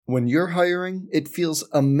When you're hiring, it feels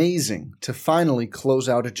amazing to finally close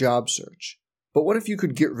out a job search. But what if you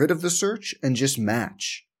could get rid of the search and just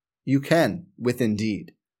match? You can with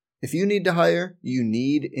Indeed. If you need to hire, you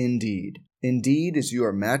need Indeed. Indeed is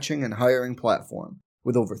your matching and hiring platform.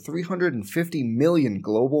 With over 350 million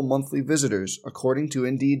global monthly visitors, according to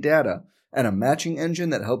Indeed data, and a matching engine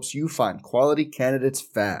that helps you find quality candidates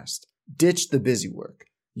fast. Ditch the busy work.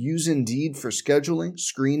 Use Indeed for scheduling,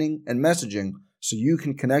 screening, and messaging so you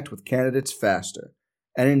can connect with candidates faster.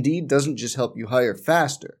 And Indeed doesn't just help you hire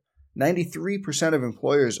faster. 93% of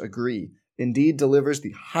employers agree Indeed delivers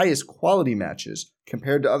the highest quality matches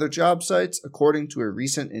compared to other job sites, according to a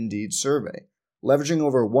recent Indeed survey. Leveraging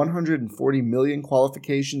over 140 million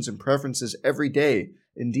qualifications and preferences every day,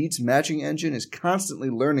 Indeed's matching engine is constantly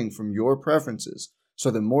learning from your preferences, so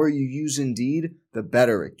the more you use Indeed, the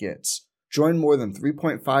better it gets. Join more than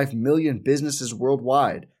 3.5 million businesses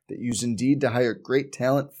worldwide that use Indeed to hire great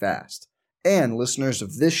talent fast. And listeners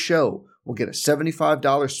of this show will get a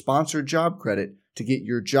 $75 sponsored job credit to get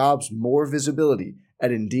your jobs more visibility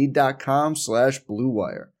at Indeed.com/Blue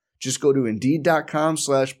Wire. Just go to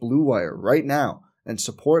Indeed.com/Blue Wire right now and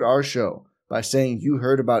support our show by saying you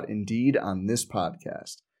heard about Indeed on this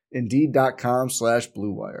podcast.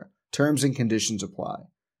 Indeed.com/Blue Wire. Terms and conditions apply.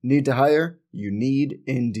 Need to hire? You need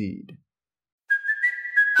Indeed.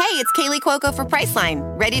 Hey, it's Kaylee Cuoco for Priceline.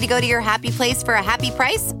 Ready to go to your happy place for a happy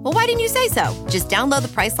price? Well, why didn't you say so? Just download the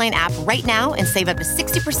Priceline app right now and save up to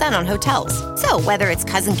 60% on hotels. So whether it's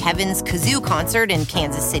Cousin Kevin's Kazoo Concert in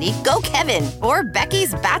Kansas City, go Kevin, or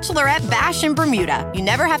Becky's Bachelorette Bash in Bermuda, you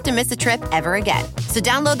never have to miss a trip ever again. So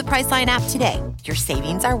download the Priceline app today. Your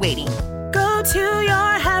savings are waiting. Go to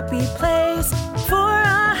your happy place for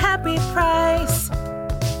a happy price.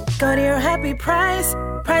 Go to your happy price,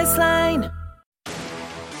 Priceline.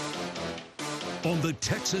 On the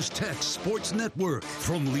Texas Tech Sports Network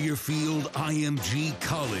from Learfield IMG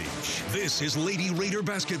College. This is Lady Raider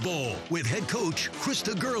Basketball with head coach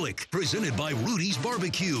Krista Gerlich. Presented by Rudy's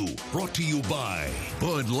Barbecue. Brought to you by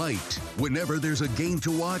Bud Light. Whenever there's a game to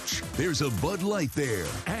watch, there's a Bud Light there.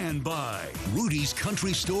 And by Rudy's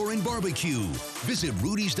Country Store and Barbecue. Visit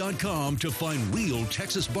Rudy's.com to find real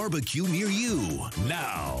Texas barbecue near you.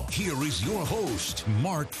 Now, here is your host,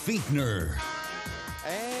 Mark Finkner.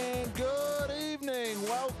 And good evening.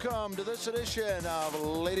 Welcome to this edition of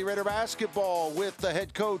Lady Raider Basketball with the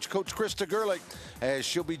head coach, Coach Krista Gerlich, as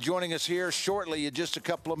she'll be joining us here shortly in just a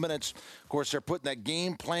couple of minutes. Of course, they're putting that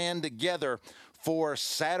game plan together for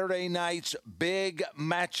Saturday night's big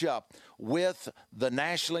matchup with the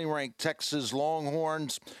nationally ranked Texas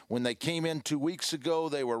Longhorns. When they came in 2 weeks ago,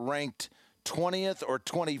 they were ranked 20th or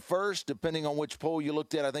 21st, depending on which poll you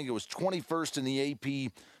looked at. I think it was 21st in the AP,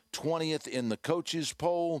 20th in the coaches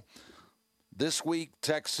poll. This week,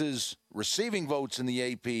 Texas receiving votes in the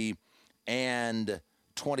AP and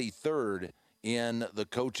 23rd in the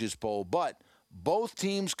coaches poll. But both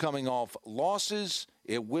teams coming off losses.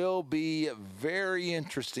 It will be very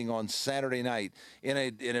interesting on Saturday night in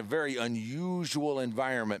a very unusual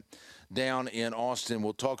environment down in Austin.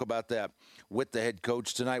 We'll talk about that with the head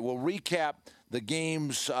coach tonight. We'll recap the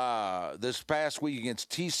games this past week against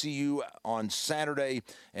TCU on Saturday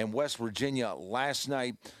and West Virginia last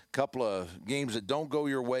night. A couple of games that don't go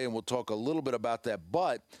your way, and we'll talk a little bit about that.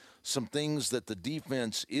 But some things that the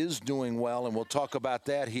defense is doing well, and we'll talk about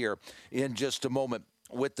that here in just a moment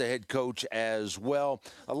with the head coach as well.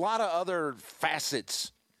 A lot of other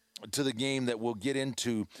facets to the game that we'll get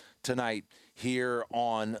into tonight here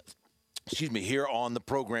on the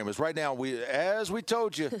program. Is right now, as we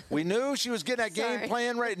told you, we knew she was getting that game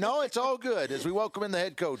plan right. No, it's all good. As we welcome in the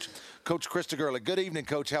head coach, Coach Krista Gerlich. Good evening,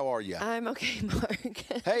 Coach. How are you? I'm okay, Mark.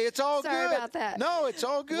 Hey, it's all good. Sorry about that. No, it's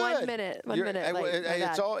all good. 1 minute. One minute. Hey,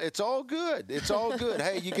 it's all good. It's all good.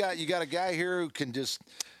 Hey, you got a guy here who can just.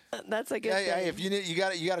 That's a good thing. Hey, if you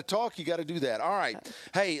got to talk, you got to do that. All right.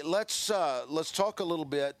 Hey, let's talk a little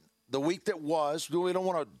bit. The week that was, we don't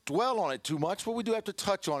want to dwell on it too much, but we do have to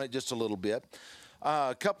touch on it just a little bit.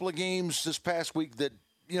 A couple of games this past week that,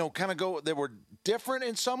 they were different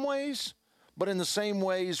in some ways, but in the same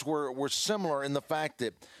ways were similar in the fact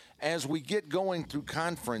that as we get going through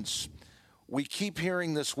conference, we keep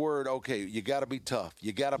hearing this word, okay, you got to be tough.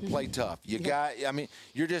 You got to play tough.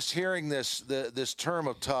 You're just hearing this term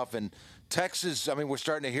of tough, and Texas, we're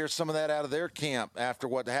starting to hear some of that out of their camp after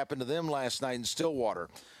what happened to them last night in Stillwater.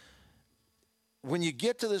 When you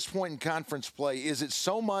get to this point in conference play, is it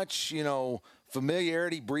so much,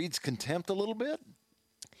 familiarity breeds contempt a little bit?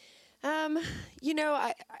 I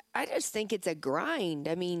just think it's a grind.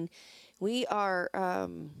 We are,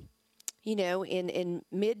 in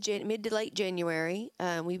mid to late January,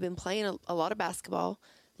 we've been playing a lot of basketball.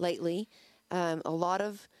 lately. A lot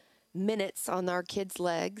of minutes on our kids'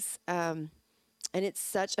 legs. And it's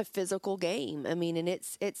such a physical game. I mean, and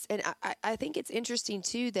I think it's interesting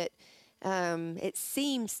too that it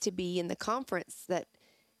seems to be in the conference that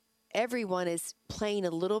everyone is playing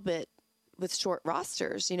a little bit with short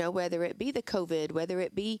rosters, whether it be the COVID, whether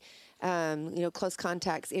it be, close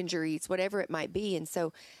contacts, injuries, whatever it might be. And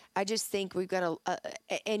so I just think we've got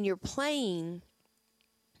and you're playing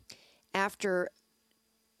after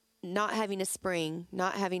not having a spring,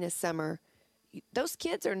 not having a summer. Those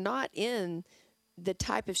kids are not in the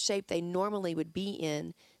type of shape they normally would be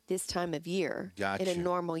in this time of year in a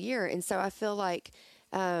normal year. And so I feel like,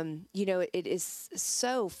 it is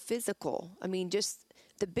so physical. I mean, just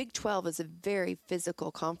the Big 12 is a very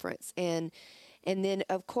physical conference. And then,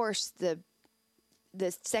 of course, the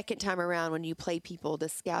second time around when you play people, the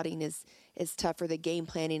scouting is tougher. The game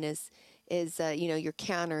planning is you're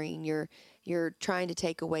countering, you're trying to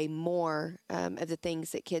take away more of the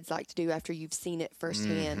things that kids like to do after you've seen it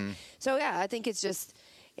firsthand. Mm-hmm. So yeah, I think it's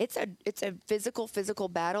a physical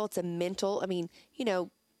battle. It's a mental. I mean,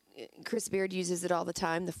 Chris Beard uses it all the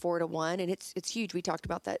time, the 4-to-1, and it's huge. We talked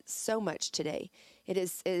about that so much today. It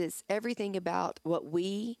is everything about what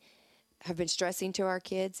we have been stressing to our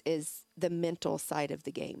kids is the mental side of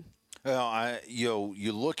the game. Well,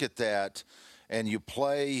 you look at that and you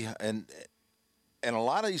play and a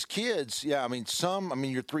lot of these kids,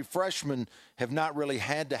 your three freshmen have not really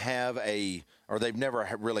had to have or they've never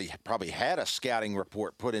really probably had a scouting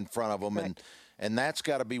report put in front of them. Right. And that's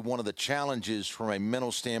got to be one of the challenges from a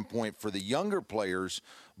mental standpoint for the younger players.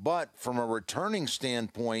 But from a returning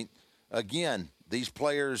standpoint, again, these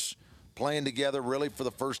players playing together really for the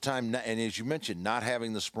first time. And as you mentioned, not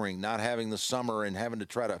having the spring, not having the summer, and having to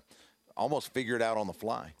try to almost figure it out on the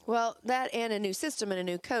fly. Well, that and a new system and a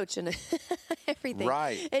new coach and everything.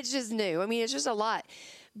 Right. It's just new. I mean, it's just a lot.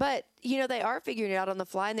 But, they are figuring it out on the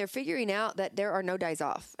fly, and they're figuring out that there are no days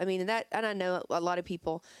off. I mean, and I know a lot of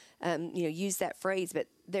people, use that phrase, but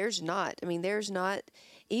there's not. I mean, there's not.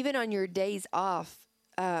 Even on your days off,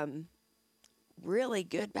 really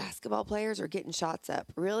good basketball players are getting shots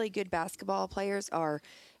up. Really good basketball players are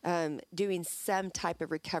doing some type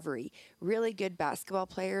of recovery. Really good basketball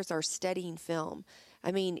players are studying film.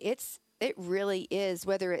 I mean, it really is,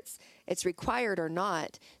 whether it's required or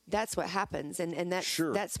not, that's what happens. And that's,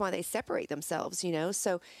 sure. That's why they separate themselves,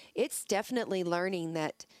 So it's definitely learning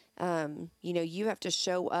that, you have to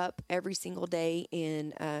show up every single day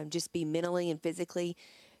and just be mentally and physically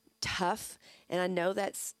tough. And I know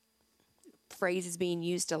that's phrase is being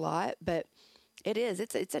used a lot, but it is.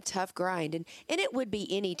 It's a tough grind. And it would be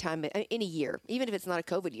any time, any year. Even if it's not a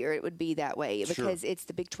COVID year, it would be that way because it's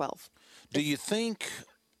the Big 12. Do you think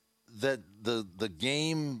that the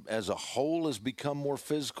game as a whole has become more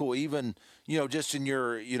physical, even, just in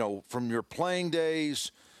your, from your playing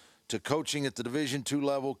days to coaching at the Division II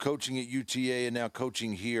level, coaching at UTA, and now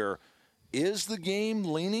coaching here? Is the game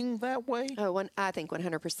leaning that way? I think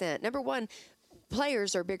 100%. Number one,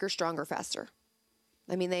 players are bigger, stronger, faster.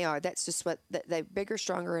 I mean, they are. That's just what they're bigger,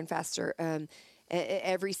 stronger, and faster.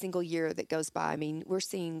 Every single year that goes by. I mean, we're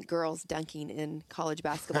seeing girls dunking in college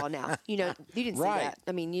basketball now. You didn't see right. that.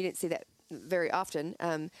 I mean, you didn't see that very often,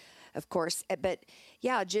 of course. But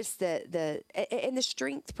yeah, just the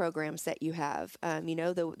strength programs that you have.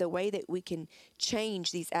 The way that we can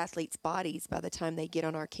change these athletes' bodies by the time they get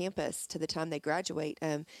on our campus to the time they graduate.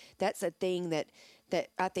 That's a thing that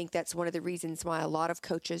I think that's one of the reasons why a lot of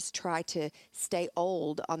coaches try to stay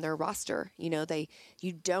old on their roster.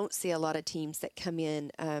 You don't see a lot of teams that come in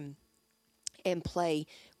and play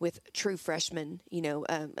with true freshmen,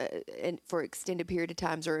 and for extended period of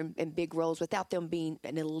times or in big roles without them being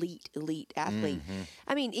an elite athlete. Mm-hmm.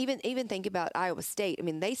 I mean, even think about Iowa State. I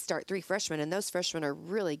mean, they start 3 freshmen, and those freshmen are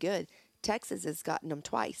really good. Texas has gotten them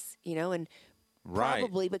twice, and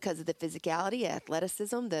probably because of the physicality,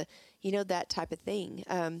 athleticism, that type of thing.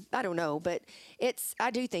 I don't know, but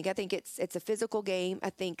I think it's a physical game.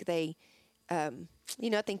 I think I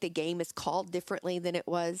think the game is called differently than it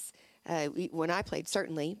was when I played,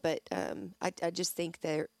 certainly. But I just think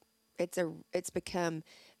that it's become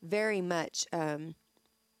very much a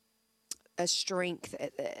strength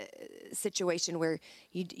situation where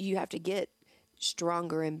you have to get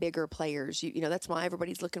stronger and bigger players. That's why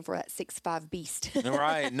everybody's looking for that 6'5" beast.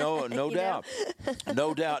 Right. No doubt.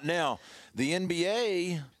 No doubt. Now, the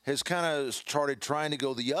NBA has kind of started trying to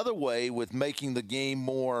go the other way with making the game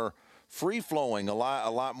more free-flowing, a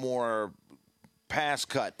lot more pass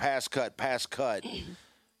cut.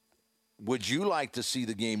 Would you like to see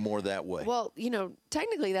the game more that way? Well,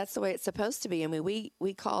 technically that's the way it's supposed to be. I mean,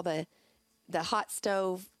 we call the hot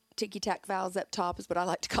stove ticky-tack fouls up top is what I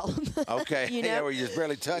like to call them. Okay, yeah, where you just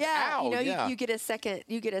barely touch. Yeah, Ow, you get a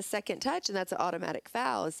second touch, and that's an automatic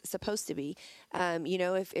foul. It's supposed to be.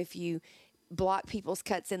 If you block people's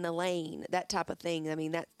cuts in the lane, that type of thing. I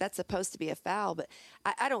mean, that's supposed to be a foul, but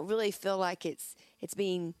I don't really feel like it's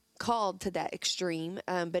being called to that extreme,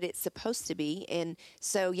 but it's supposed to be. And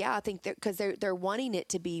so, yeah, I think because they're wanting it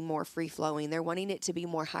to be more free flowing, they're wanting it to be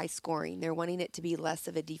more high scoring, they're wanting it to be less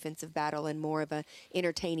of a defensive battle and more of a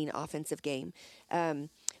entertaining offensive game.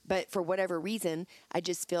 But for whatever reason, I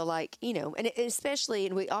just feel like, and especially,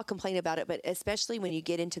 and we all complain about it, but especially when you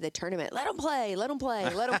get into the tournament, let them play,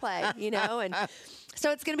 and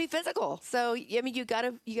so it's going to be physical. So, I mean, you got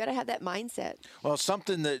to have that mindset. Well,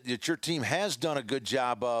 something that your team has done a good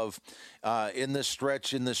job of in this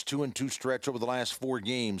 2-2 stretch over the last 4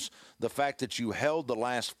 games, the fact that you held the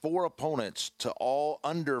last 4 opponents to all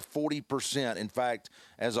under 40%. In fact,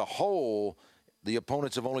 as a whole, the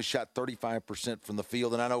opponents have only shot 35% from the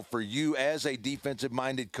field. And I know for you as a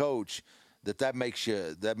defensive-minded coach, that makes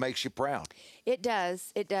you proud. It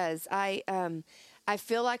does. I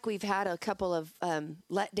feel like we've had a couple of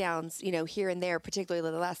letdowns, here and there,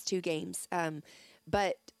 particularly the last 2 games.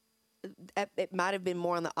 But it might have been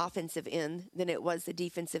more on the offensive end than it was the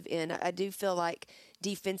defensive end. I do feel like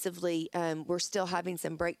defensively we're still having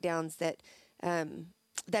some breakdowns that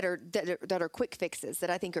are quick fixes, that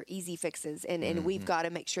I think are easy fixes, and we've got to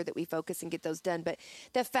make sure that we focus and get those done. But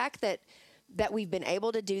the fact that we've been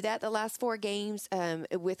able to do that the last 4 games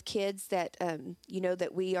with kids that that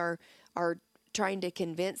we are trying to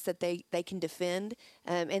convince that they can defend,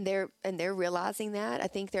 and they're realizing that. I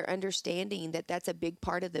think they're understanding that that's a big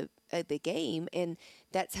part of the game, and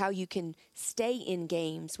that's how you can stay in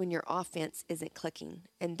games when your offense isn't clicking.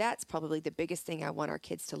 And that's probably the biggest thing I want our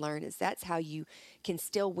kids to learn, is that's how you can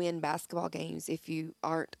still win basketball games if you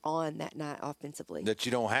aren't on that night offensively. That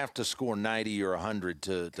you don't have to score 90 or 100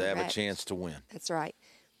 to have a chance to win. That's right.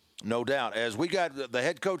 No doubt. As we got the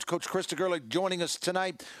head coach, Coach Krista Gerlich, joining us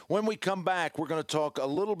tonight. When we come back, we're going to talk a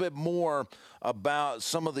little bit more about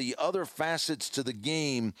some of the other facets to the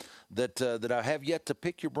game that I have yet to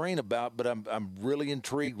pick your brain about, but I'm really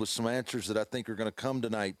intrigued with some answers that I think are going to come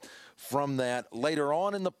tonight from that. Later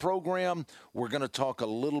on in the program, we're going to talk a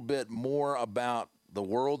little bit more about the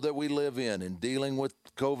world that we live in and dealing with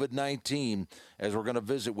COVID-19, as we're going to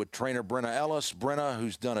visit with trainer Brenna Ellis. Brenna,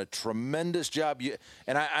 who's done a tremendous job.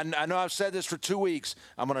 And I know I've said this for 2 weeks.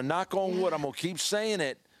 I'm going to knock on wood. I'm going to keep saying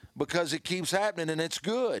it because it keeps happening, and it's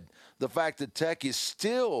good. The fact that Tech is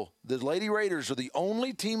still, the Lady Raiders are the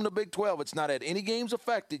only team in the Big 12. It's not had any games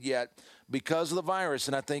affected yet because of the virus,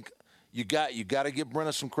 and I think you got to give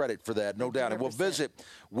Brenna some credit for that, no doubt. 100%. And we'll visit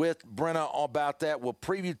with Brenna about that. We'll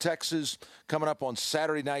preview Texas coming up on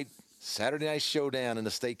Saturday night showdown in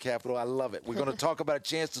the state capitol. I love it. We're going to talk about a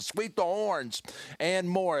chance to sweep the horns and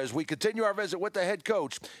more as we continue our visit with the head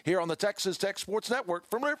coach here on the Texas Tech Sports Network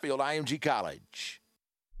from Learfield IMG College.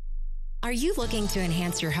 Are you looking to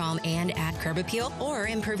enhance your home and add curb appeal or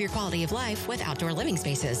improve your quality of life with outdoor living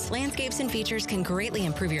spaces? Landscapes and features can greatly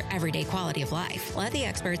improve your everyday quality of life. Let the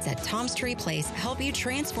experts at Tom's Tree Place help you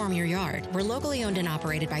transform your yard. We're locally owned and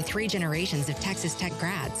operated by 3 generations of Texas Tech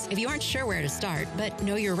grads. If you aren't sure where to start, but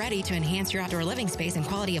know you're ready to enhance your outdoor living space and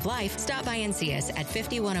quality of life, stop by and see us at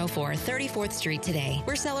 5104 34th Street today.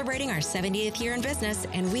 We're celebrating our 70th year in business,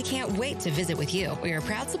 and we can't wait to visit with you. We are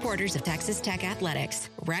proud supporters of Texas Tech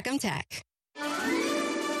Athletics. Rackham Tech.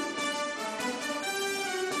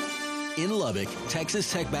 In Lubbock,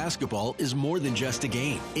 Texas Tech basketball is more than just a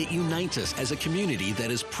game. It unites us as a community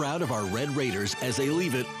that is proud of our Red Raiders as they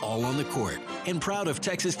leave it all on the court. And proud of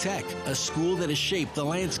Texas Tech, a school that has shaped the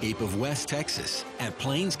landscape of West Texas. At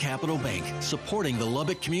Plains Capital Bank, supporting the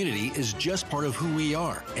Lubbock community is just part of who we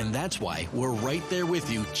are. And that's why we're right there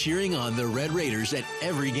with you, cheering on the Red Raiders at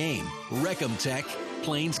every game. Reckham Tech,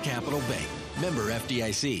 Plains Capital Bank. Member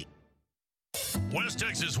FDIC. West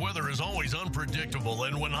Texas weather is always unpredictable,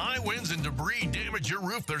 and when high winds and debris damage your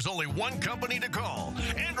roof, there's only one company to call,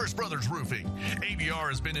 Andrus Brothers Roofing. ABR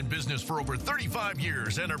has been in business for over 35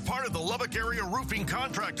 years and are part of the Lubbock Area Roofing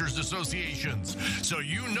Contractors Associations, so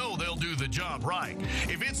you know they'll do the job right.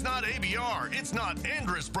 If it's not ABR, it's not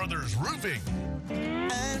Andrus Brothers Roofing.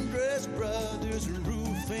 Andrus Brothers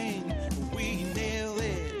Roofing, we nail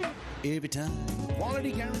it every time.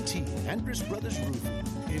 Quality guarantee, Andrus Brothers Roofing,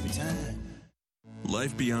 every time.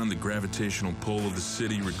 Life beyond the gravitational pull of the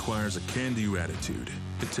city requires a can-do attitude.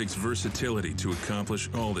 It takes versatility to accomplish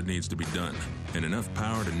all that needs to be done, and enough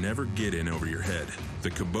power to never get in over your head.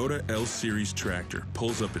 The Kubota L-Series tractor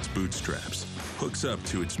pulls up its bootstraps, hooks up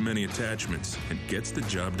to its many attachments, and gets the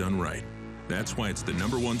job done right. That's why it's the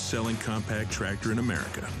 #1 selling compact tractor in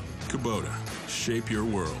America. Kubota, shape your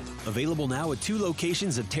world. Available now at 2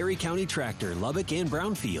 locations of Terry County Tractor, Lubbock and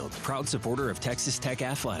Brownfield. Proud supporter of Texas Tech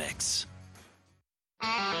Athletics.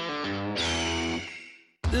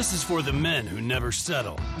 This is for the men who never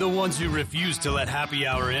settle. The ones who refuse to let happy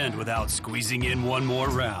hour end without squeezing in one more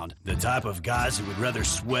round. The type of guys who would rather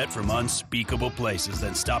sweat from unspeakable places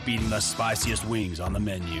than stop eating the spiciest wings on the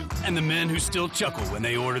menu. And the men who still chuckle when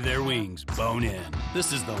they order their wings bone in.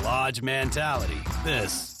 This is the Lodge mentality.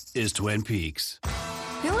 This is Twin Peaks.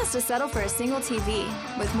 Who wants to settle for a single TV?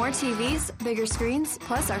 With more TVs, bigger screens,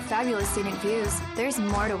 plus our fabulous scenic views, there's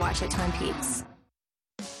more to watch at Twin Peaks.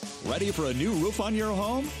 Ready for a new roof on your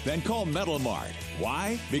home? Then call Metal Mart.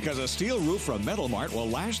 Why? Because a steel roof from Metal Mart will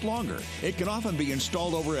last longer. It can often be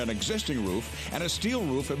installed over an existing roof, and a steel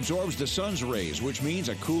roof absorbs the sun's rays, which means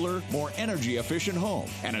a cooler, more energy-efficient home.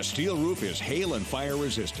 And a steel roof is hail and fire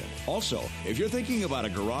resistant. Also, if you're thinking about a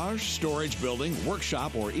garage, storage building,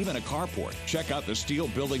 workshop, or even a carport, check out the steel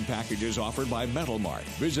building packages offered by Metal Mart.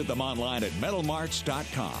 Visit them online at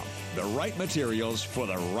metalmarts.com. The right materials for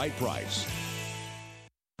the right price.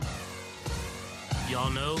 Y'all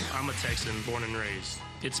know I'm a Texan born and raised.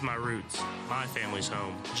 It's my roots, my family's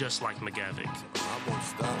home, just like McGavick. I won't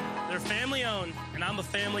stop. They're family owned, and I'm a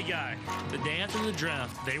family guy. The day after the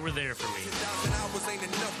draft, they were there for me. 2,000 hours ain't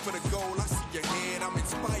enough for the goal. I see your head. I'm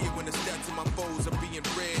inspired when the stats of my foes are being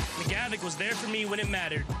read. McGavick was there for me when it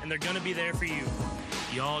mattered, and they're gonna be there for you.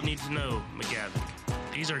 Y'all need to know McGavick.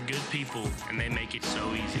 These are good people, and they make it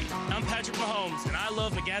so easy. I'm Patrick Mahomes, and I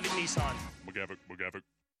love McGavick Nissan. McGavick.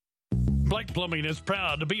 Black Plumbing is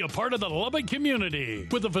proud to be a part of the Lubbock community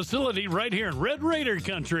with a facility right here in Red Raider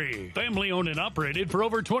country. Family owned and operated for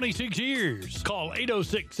over 26 years. Call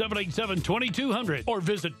 806-787-2200 or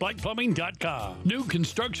visit blackplumbing.com. New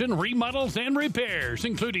construction, remodels, and repairs,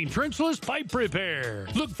 including trenchless pipe repair.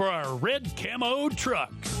 Look for our red camo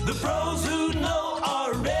trucks. The pros who know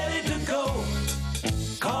are ready to go.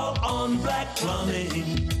 Call on Black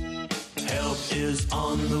Plumbing. Help is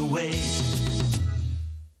on the way.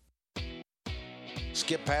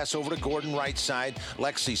 Skip pass over to Gordon, right side.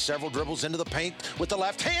 Lexi, several dribbles into the paint with the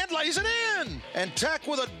left hand, lays it in. And Tech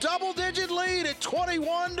with a double-digit lead at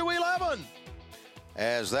 21-11.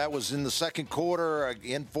 As that was in the second quarter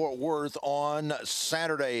in Fort Worth on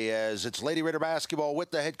Saturday, as it's Lady Raider basketball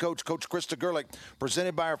with the head coach, Coach Krista Gerlich,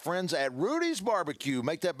 presented by our friends at Rudy's Barbecue.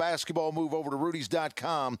 Make that basketball move over to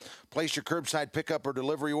Rudy's.com. Place your curbside pickup or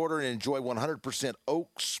delivery order and enjoy 100%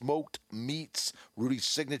 oak smoked meats, Rudy's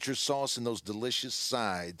signature sauce, and those delicious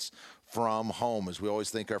sides from home, as we always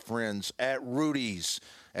thank our friends at Rudy's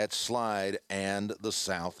at Slide and the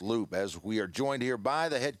South Loop, as we are joined here by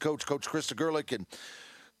the head coach, Coach Krista Gerlich. And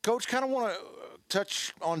Coach, kind of want to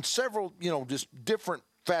touch on several, just different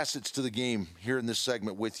facets to the game here in this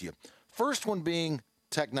segment with you. First one being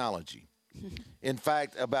technology. In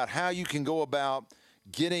fact, about how you can go about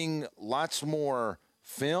getting lots more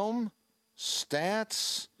film,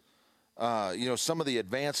 stats, some of the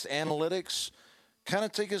advanced analytics. Kind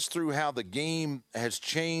of take us through how the game has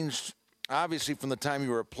changed, obviously from the time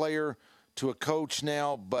you were a player to a coach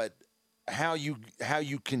now, but how you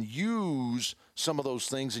can use some of those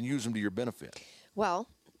things and use them to your benefit. Well,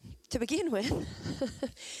 to begin with,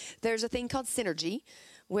 there's a thing called Synergy,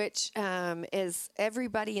 which is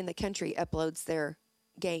everybody in the country uploads their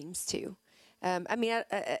games to. And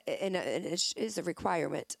it is a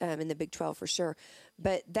requirement in the Big 12 for sure,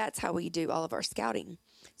 but that's how we do all of our scouting.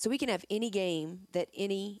 So we can have any game that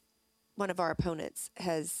any one of our opponents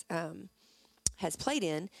has played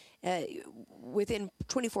in within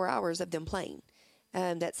 24 hours of them playing.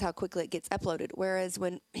 That's how quickly it gets uploaded. Whereas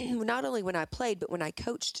not only when I played, but when I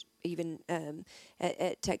coached, even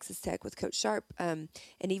at Texas Tech with Coach Sharp, and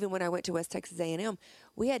even when I went to West Texas A&M,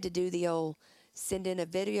 we had to do the old send in a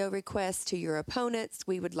video request to your opponents.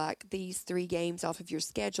 We would like these 3 games off of your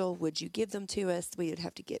schedule. Would you give them to us? We would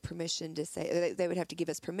have to get permission to say, they would have to give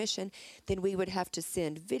us permission. Then we would have to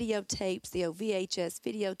send videotapes, the old VHS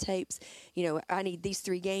videotapes. I need these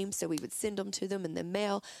 3 games, so we would send them to them in the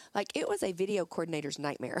mail. Like, it was a video coordinator's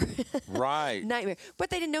nightmare. Right. Nightmare.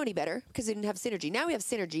 But they didn't know any better because they didn't have Synergy. Now we have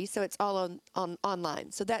Synergy, so it's all on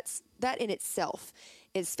online. So that in itself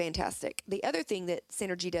is fantastic. The other thing that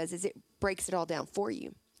Synergy does is it breaks it all down for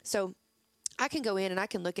you. So I can go in and I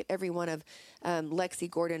can look at every one of Lexi,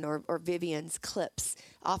 Gordon, or Vivian's clips,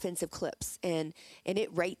 offensive clips, and it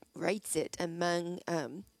rates it among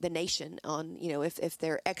the nation on, if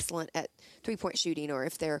they're excellent at three-point shooting, or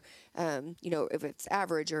if they're, if it's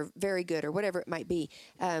average or very good or whatever it might be.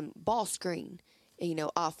 Ball screen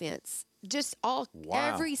offense. Just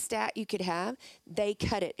every stat you could have, they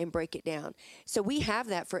cut it and break it down. So we have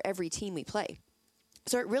that for every team we play.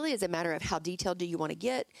 So it really is a matter of how detailed do you want to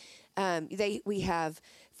get. We have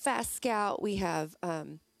Fast Scout. We have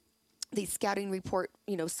the scouting report,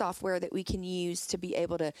 software that we can use to be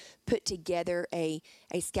able to put together a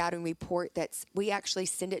scouting report we actually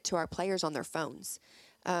send it to our players on their phones.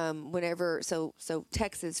 So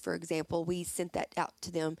Texas, for example, we sent that out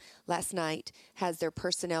to them last night, has their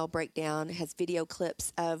personnel breakdown, has video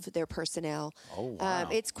clips of their personnel. Oh, wow.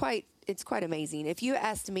 It's quite amazing. If you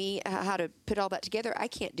asked me how to put all that together, I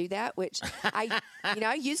can't do that, which I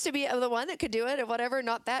used to be the one that could do it or whatever,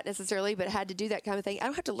 not that necessarily, but had to do that kind of thing. I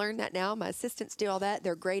don't have to learn that now. My assistants do all that.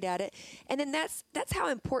 They're great at it. And then that's how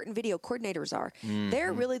important video coordinators are. Mm-hmm.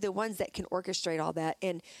 They're really the ones that can orchestrate all that.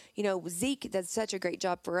 And, Zeke does such a great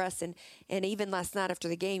job for us. And even last night after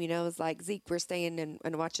the game, it was like, Zeke, we're staying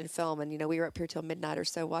and watching film. And, we were up here till midnight or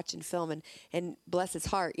so watching film. And bless his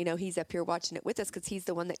heart, he's up here watching it with us because he's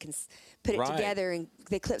the one that can put it together and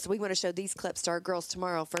the clips. We want to show these clips to our girls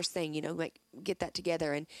tomorrow, first thing, get that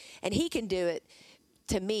together. And he can do it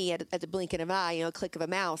to me at the blink of an eye, a click of a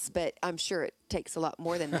mouse, but I'm sure it takes a lot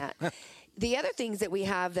more than that. The other things that we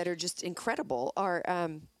have that are just incredible are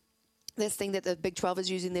this thing that the Big 12 is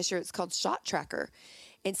using this year. It's called Shot Tracker.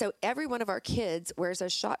 And so every one of our kids wears a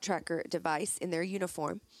Shot Tracker device in their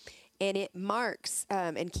uniform, and it marks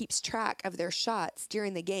and keeps track of their shots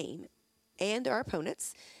during the game and our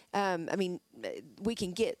opponents. We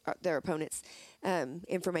can get their opponents'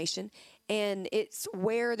 information, and it's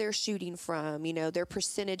where they're shooting from, their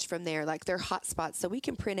percentage from there, like their hot spots. So we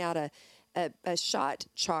can print out a shot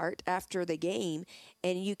chart after the game,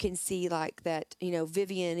 and you can see like that,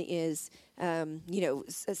 Vivian is,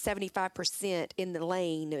 75% in the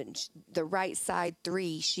lane, and the right side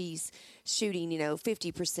three, she's shooting,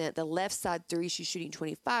 50%. The left side three, she's shooting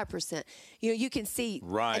 25%. You can see,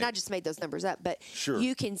 and I just made those numbers up, but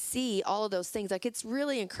you can see all of those things. Like, it's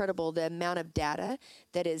really incredible the amount of data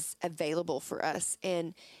that is available for us.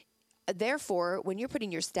 And therefore, when you're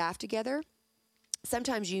putting your staff together,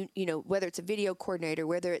 sometimes whether it's a video coordinator,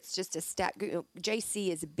 whether it's just a stat,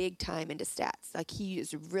 JC is big time into stats. Like, he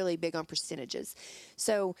is really big on percentages.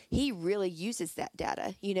 So he really uses that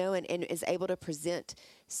data, and is able to present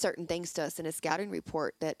certain things to us in a scouting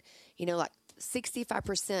report that, like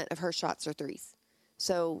 65% of her shots are threes.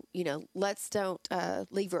 So, let's don't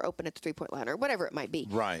leave her open at the 3-point line or whatever it might be.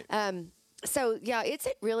 Right. So, yeah, it's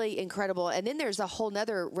really incredible. And then there's a whole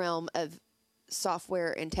nother realm of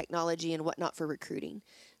software and technology and whatnot for recruiting,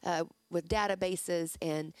 with databases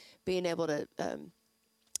and being able to,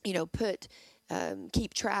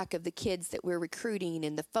 keep track of the kids that we're recruiting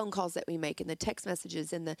and the phone calls that we make and the text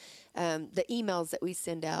messages and the emails that we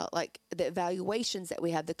send out, like the evaluations that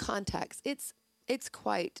we have, the contacts. It's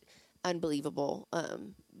quite unbelievable,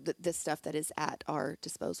 the stuff that is at our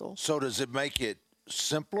disposal. So does it make it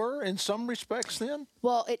simpler in some respects then?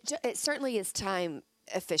 Well, it certainly is time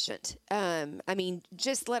efficient.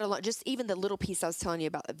 Just let alone just even the little piece I was telling you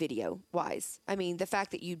about the video wise. The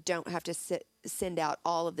fact that you don't have to send out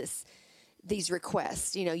all of these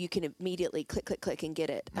requests, you can immediately click and get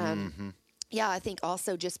it. Yeah, I think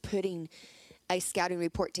also just putting a scouting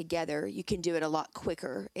report together, you can do it a lot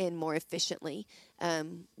quicker and more efficiently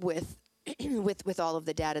with all of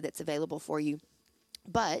the data that's available for you.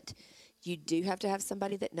 But you do have to have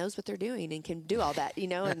somebody that knows what they're doing and can do all that,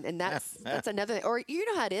 and that's another, or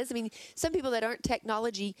how it is. Some people that aren't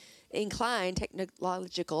technological,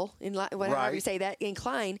 whatever you say that,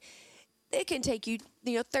 inclined, it can take you,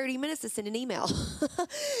 30 minutes to send an email.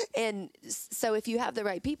 And so if you have the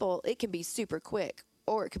right people, it can be super quick,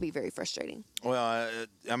 or it could be very frustrating. Well,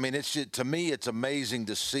 to me, it's amazing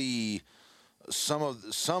to see some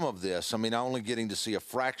of this. Only getting to see a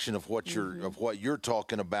fraction of what you're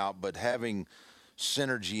talking about, but having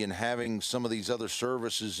synergy and having some of these other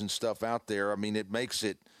services and stuff out there, it makes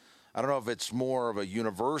it, I don't know if it's more of a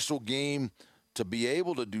universal game to be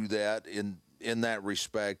able to do that in that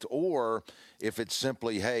respect, or if it's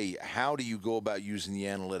simply, hey, how do you go about using the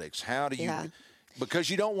analytics? How do you,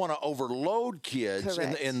 because you don't want to overload kids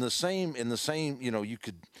in the same, you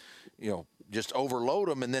could, just overload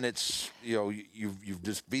them, and then it's, you've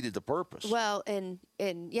defeated the purpose. Well, and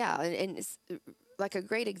it's like a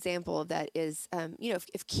great example of that is,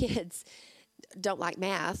 if kids don't like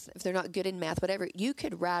math, if they're not good in math, whatever, you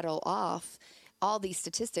could rattle off all these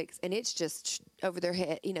statistics, and it's just over their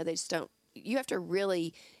head. They just don't. You have to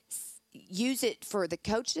really use it for the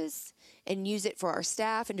coaches and use it for our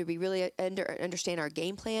staff, and to be really understand our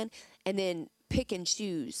game plan, and then pick and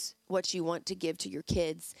choose what you want to give to your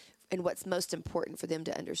kids and what's most important for them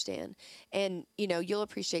to understand. And, you'll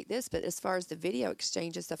appreciate this, but as far as the video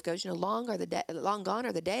exchange and stuff goes, long gone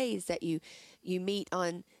are the days that you meet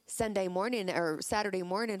on Sunday morning or Saturday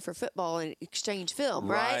morning for football and exchange film,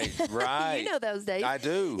 right? Right. You know those days. I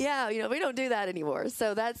do. Yeah, we don't do that anymore.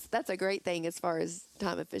 So that's a great thing as far as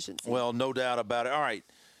time efficiency. Well, no doubt about it. All right.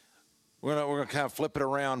 We're gonna kind of flip it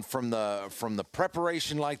around from the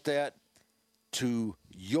preparation like that to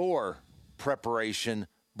your preparation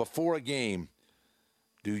before a game.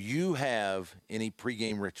 Do you have any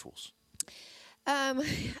pregame rituals?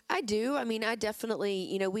 I do. I mean, I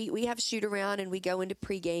definitely, we have shoot around and we go into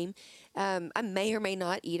pregame. I may or may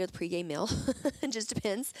not eat a pregame meal. It just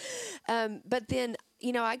depends. But then,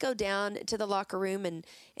 I go down to the locker room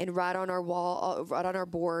and write on our wall, write on our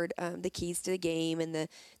board, the keys to the game and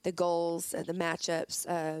the goals, the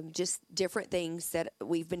matchups, just different things that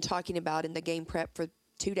we've been talking about in the game prep for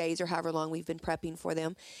 2 days or however long we've been prepping for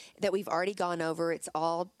them that we've already gone over. It's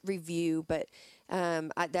all review, but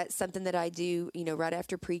that's something that I do, right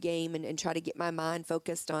after pregame and try to get my mind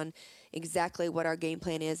focused on exactly what our game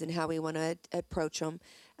plan is and how we want to approach them.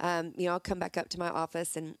 I'll come back up to my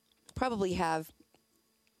office and probably have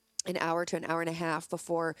an hour to an hour and a half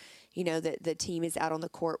before, the team is out on the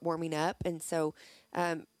court warming up. And so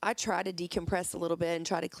I try to decompress a little bit and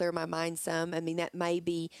try to clear my mind some. I mean, that may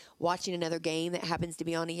be watching another game that happens to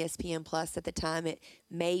be on ESPN Plus at the time. It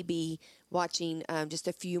may be watching just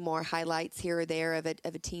a few more highlights here or there of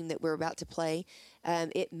a team that we're about to play.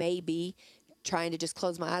 It may be trying to just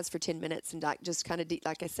close my eyes for 10 minutes and just kind of,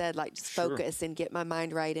 like I said, just focus and get my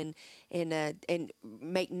mind right and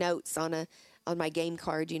make notes on my game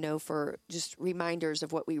card, for just reminders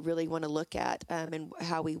of what we really want to look at and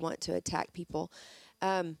how we want to attack people.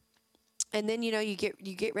 And then, you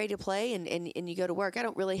get ready to play and you go to work. I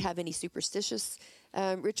don't really have any superstitious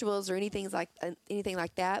rituals or anything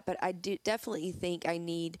like that, but I definitely think I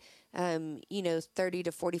need, 30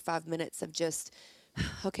 to 45 minutes of just,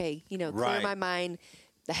 okay, clear my mind.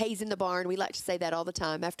 The hay's in the barn. We like to say that all the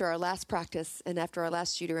time. After our last practice and after our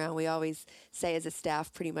last shoot around, we always say as a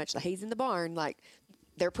staff pretty much the hay's in the barn, like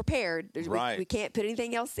they're prepared. Right. We can't put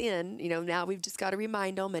anything else in. Now we've just got to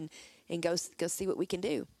remind them and go see what we can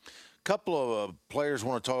do. Couple of players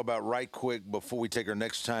want to talk about right quick before we take our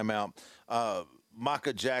next time out.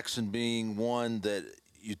 Maka Jackson being one that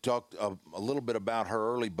you talked a little bit about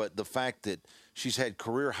her early, but the fact that she's had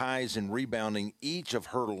career highs in rebounding each of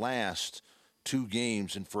her last 2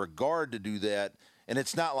 games, and for a guard to do that, and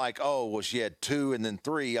it's not like, she had 2 and then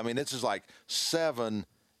 3. I mean, this is like 7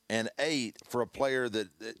 and 8 for a player that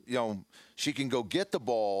she can go get the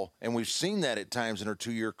ball, and we've seen that at times in her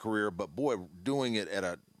 2-year career, but boy, doing it at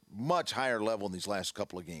a much higher level in these last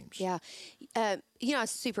couple of games. Yeah. I'm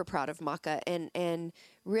super proud of Maka and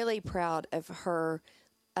really proud of her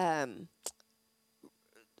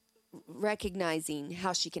recognizing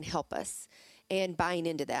how she can help us and buying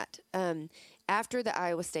into that. After the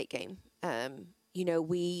Iowa State game, our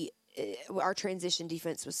transition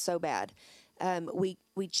defense was so bad. We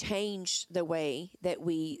changed the way that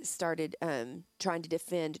we started trying to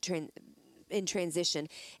defend in transition,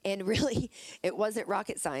 and really, it wasn't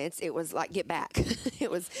rocket science. It was like get back. It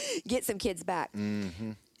was get some kids back.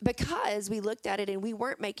 Mm-hmm. Because we looked at it and we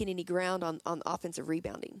weren't making any ground on offensive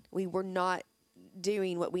rebounding. We were not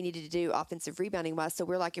doing what we needed to do offensive rebounding wise. So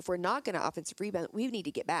we're like, if we're not going to offensive rebound, we need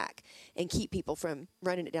to get back and keep people from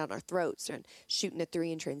running it down our throats and shooting a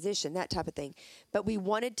 3 in transition, that type of thing. But we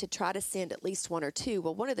wanted to try to send at least 1 or 2.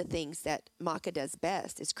 Well, one of the things that Maka does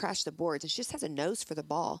best is crash the boards. And she just has a nose for the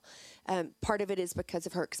ball. Part of it is because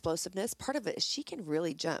of her explosiveness. Part of it is she can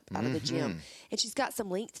really jump out of the gym. And she's got some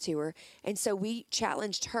length to her. And so we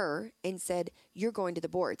challenged her and said, you're going to the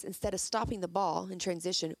boards. Instead of stopping the ball in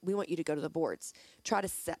transition, we want you to go to the boards. Try to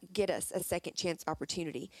get us a second chance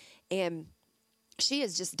opportunity. And she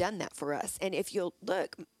has just done that for us. And if you'll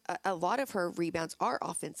look, a lot of her rebounds are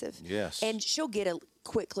offensive. Yes. And she'll get a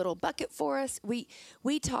quick little bucket for us. We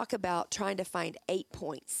talk about trying to find 8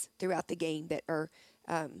 points throughout the game that are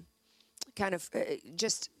kind of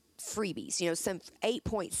just freebies, some 8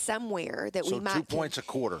 points somewhere that we might. 2 points a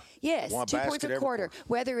quarter. Yes, 2 points a quarter.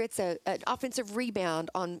 Whether it's an offensive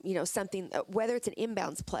rebound on, something, whether it's an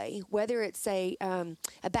inbounds play, whether it's a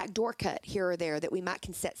backdoor cut here or there that we might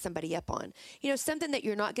can set somebody up on. Something that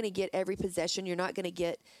you're not going to get every possession, you're not going to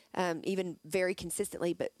get even very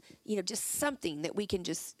consistently, but, just something that we can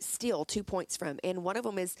just steal 2 points from. And one of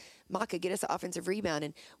them is Maka, get us an offensive rebound.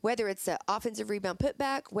 And whether it's an offensive rebound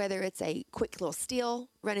putback, whether it's a quick little steal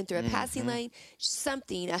running through a passing lane,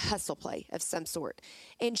 something, a hustle play of some sort.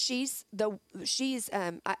 And she's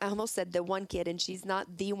I almost said the one kid, and she's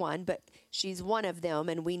not the one, but she's one of them,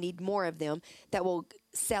 and we need more of them that will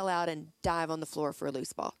sell out and dive on the floor for a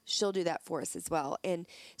loose ball. She'll do that for us as well. And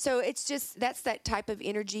so it's just, that's that type of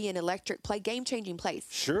energy and electric play, game-changing plays.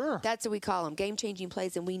 Sure. That's what we call them, game-changing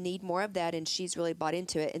plays, and we need more of that, and she's really bought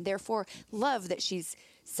into it. And therefore, love that she's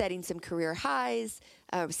setting some career highs,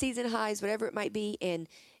 season highs, whatever it might be, and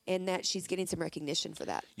that she's getting some recognition for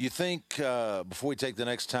that. You think, before we take the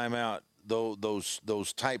next time out,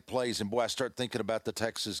 those type plays, and boy, I start thinking about the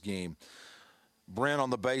Texas game. Brent on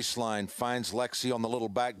the baseline finds Lexi on the little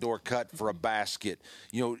backdoor cut for a basket,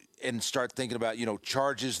 and start thinking about,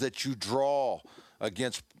 charges that you draw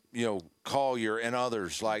against, Collier and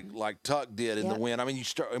others like Tuck did in the win. I mean, you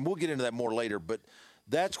start, and we'll get into that more later, but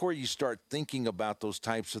that's where you start thinking about those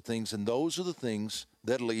types of things, and those are the things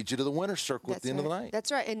that lead you to the winner's circle at the end of the night.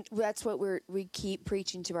 That's right, and that's what we keep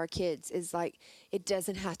preaching to our kids is like, it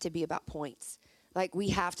doesn't have to be about points. Like, we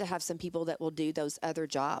have to have some people that will do those other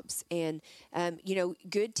jobs. And,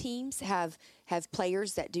 good teams have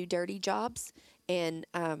players that do dirty jobs, and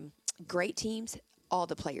great teams, all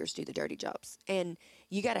the players do the dirty jobs. And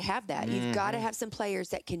you got to have that. Mm-hmm. You've got to have some players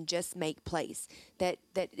that can just make plays. That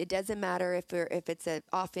it doesn't matter if it's an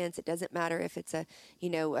offense. It doesn't matter if it's a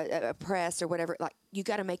press or whatever. Like, you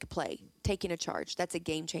got to make a play, taking a charge. That's a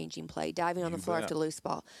game-changing play. Diving on the floor after loose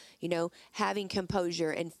ball. Having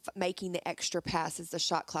composure and making the extra pass as the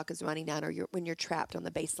shot clock is running down, or when you're trapped on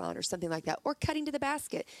the baseline or something like that, or cutting to the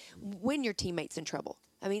basket when your teammate's in trouble.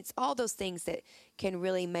 I mean, it's all those things that can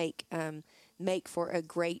really make for a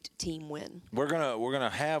great team win. We're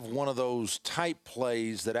gonna have one of those type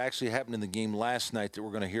plays that actually happened in the game last night that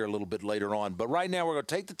we're gonna hear a little bit later on. But right now we're gonna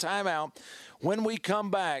take the time out. When we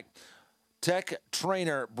come back, Tech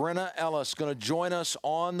trainer Brenna Ellis going to join us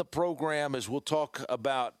on the program as we'll talk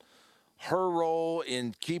about her role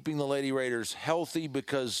in keeping the Lady Raiders healthy,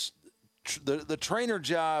 because the trainer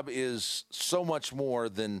job is so much more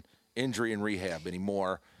than injury and rehab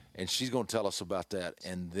anymore. And she's going to tell us about that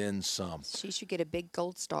and then some. She should get a big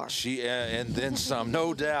gold star. And then some,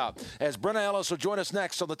 no doubt. As Brenna Ellis will join us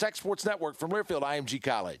next on the Tech Sports Network from Learfield IMG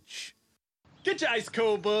College. Get your ice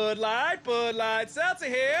cold Bud Light Seltzer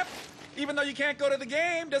here. Even though you can't go to the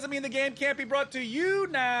game, doesn't mean the game can't be brought to you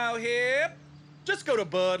now here. Just go to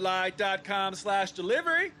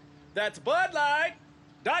budlight.com/delivery. That's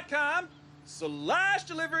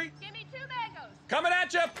budlight.com/delivery. Give me 2 mangoes. Coming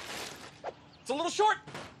at you. It's a little short.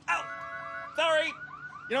 Ow. Sorry.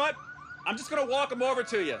 You know what? I'm just going to walk them over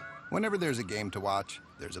to you. Whenever there's a game to watch,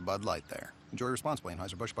 there's a Bud Light there. Enjoy responsibly.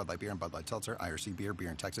 Anheuser-Busch, Bud Light Beer, and Bud Light Seltzer. IRC Beer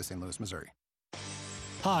in Texas, St. Louis, Missouri.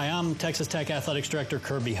 Hi, I'm Texas Tech Athletics Director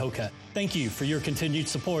Kirby Hocutt. Thank you for your continued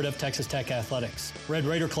support of Texas Tech Athletics. Red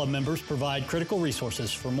Raider Club members provide critical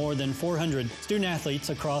resources for more than 400 student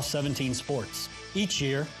athletes across 17 sports. Each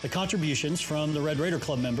year, the contributions from the Red Raider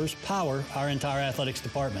Club members power our entire athletics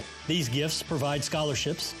department. These gifts provide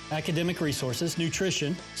scholarships, academic resources,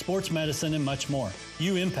 nutrition, sports medicine, and much more.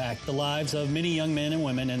 You impact the lives of many young men and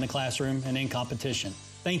women in the classroom and in competition.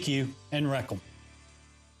 Thank you, and Reclam.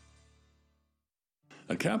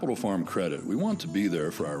 At Capital Farm Credit, we want to be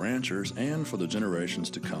there for our ranchers and for the generations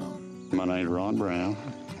to come. My name's Ron Brown.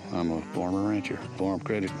 I'm a farmer rancher. Farm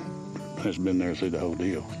Credit has been there through the whole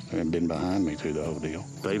deal and been behind me through the whole deal.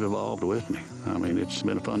 They've evolved with me. I mean, it's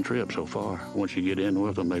been a fun trip so far. Once you get in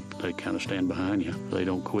with them, they kind of stand behind you. They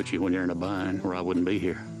don't quit you when you're in a bind, or I wouldn't be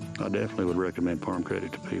here. I definitely would recommend Farm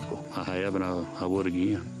Credit to people. I have, and I would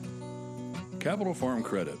again. Capital Farm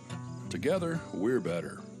Credit. Together, we're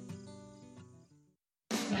better.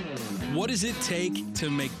 What does it take to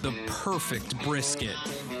make the perfect brisket?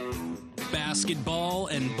 Basketball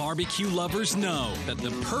and barbecue lovers know that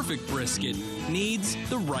the perfect brisket needs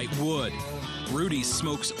the right wood. Rudy's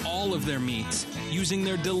smokes all of their meats using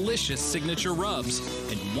their delicious signature rubs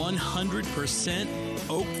and 100%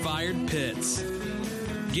 oak-fired pits.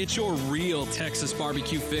 Get your real Texas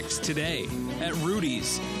barbecue fix today at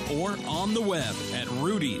Rudy's or on the web at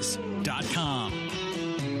rudys.com.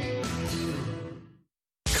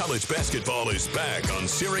 College basketball is back on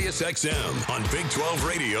SiriusXM. On Big 12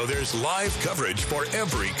 Radio, there's live coverage for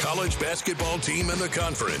every college basketball team in the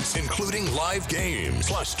conference, including live games,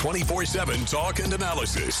 plus 24/7 talk and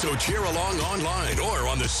analysis. So cheer along online or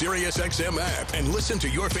on the SiriusXM app and listen to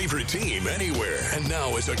your favorite team anywhere. And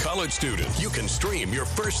now, as a college student, you can stream your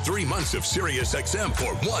first 3 months of SiriusXM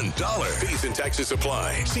for $1. Fees and taxes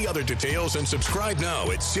apply. See other details and subscribe now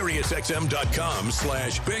at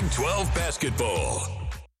SiriusXM.com/Big 12 Basketball.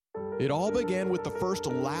 It all began with the first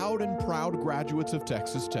loud and proud graduates of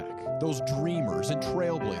Texas Tech. Those dreamers and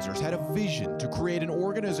trailblazers had a vision to create an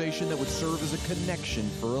organization that would serve as a connection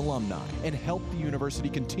for alumni and help the university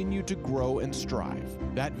continue to grow and strive.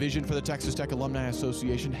 That vision for the Texas Tech Alumni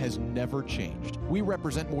Association has never changed. We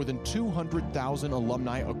represent more than 200,000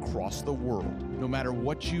 alumni across the world. No matter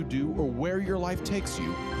what you do or where your life takes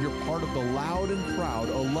you, you're part of the loud and proud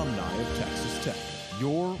alumni of Texas Tech.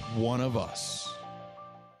 You're one of us.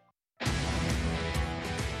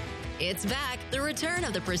 It's back, the return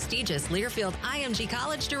of the prestigious Learfield IMG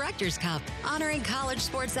College Directors Cup, honoring college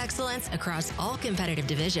sports excellence across all competitive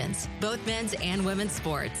divisions, both men's and women's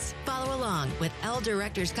sports. Follow along with L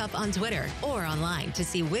Directors Cup on Twitter or online to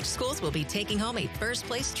see which schools will be taking home a first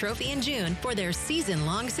place trophy in June for their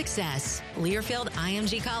season-long success. Learfield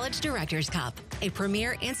IMG College Directors Cup, a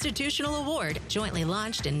premier institutional award jointly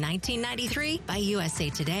launched in 1993 by USA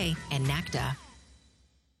Today and NACDA.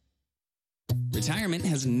 Retirement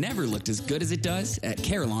has never looked as good as it does at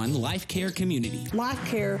Carillon Life Care Community. Life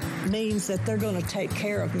Care means that they're going to take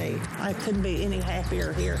care of me. I couldn't be any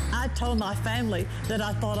happier here. I told my family that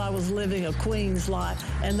I thought I was living a queen's life,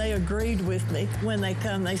 and they agreed with me. When they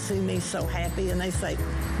come, they see me so happy, and they say,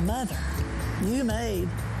 Mother, you made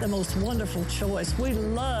the most wonderful choice. We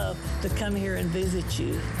love to come here and visit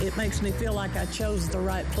you. It makes me feel like I chose the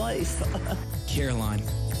right place. Carillon,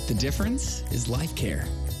 the difference is Life Care.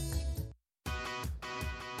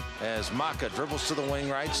 As Maka dribbles to the wing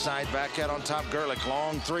right side, back out on top. Gerlich,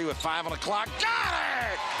 long three with 5 on the clock. Got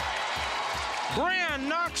it! Brand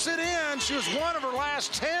knocks it in. She was one of her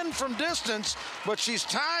last 10 from distance, but she's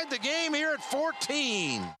tied the game here at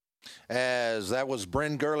 14. As that was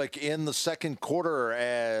Bryn Gerlich in the second quarter,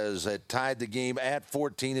 as it tied the game at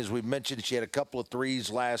 14. As we mentioned, she had a couple of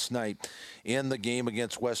threes last night in the game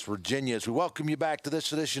against West Virginia. As we welcome you back to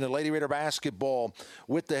this edition of Lady Raider Basketball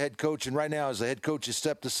with the head coach. And right now, as the head coach has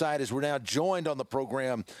stepped aside, as we're now joined on the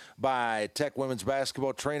program by Tech women's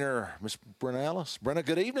basketball trainer, Miss Brenna Ellis. Brenna,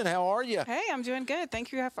 good evening. How are you? Hey, I'm doing good.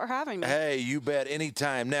 Thank you for having me. Hey, you bet.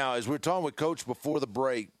 Anytime. Now, as we were talking with Coach before the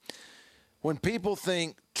break, when people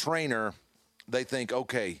think trainer, they think,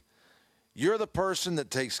 okay, you're the person that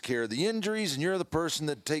takes care of the injuries and you're the person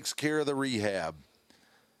that takes care of the rehab.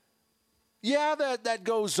 Yeah, that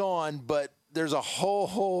goes on, but there's a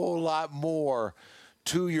whole lot more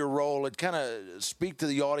to your role. And kind of speak to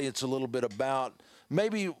the audience a little bit about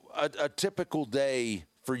maybe a typical day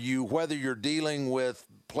for you, whether you're dealing with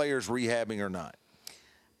players rehabbing or not.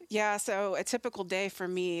 Yeah, so a typical day for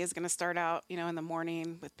me is going to start out, in the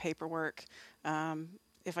morning with paperwork.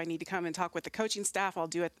 If I need to come and talk with the coaching staff, I'll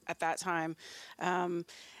do it at that time. And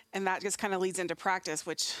that just kind of leads into practice,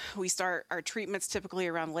 which we start our treatments typically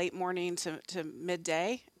around late morning to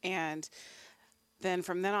midday. And then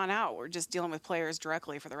from then on out, we're just dealing with players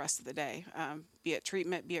directly for the rest of the day, be it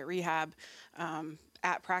treatment, be it rehab,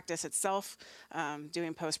 at practice itself,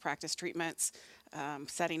 doing post-practice treatments,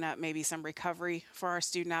 setting up maybe some recovery for our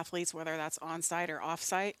student athletes, whether that's on-site or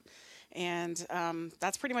off-site. And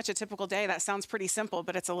that's pretty much a typical day. That sounds pretty simple,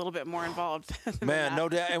 but it's a little bit more involved. Man, no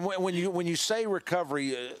doubt. And when you say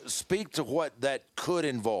recovery, speak to what that could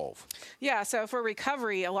involve. Yeah, so for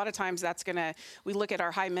recovery, a lot of times we look at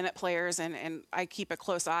our high-minute players, and I keep a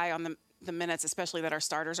close eye on the minutes, especially that our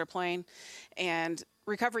starters are playing. And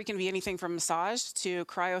recovery can be anything from massage to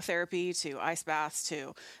cryotherapy to ice baths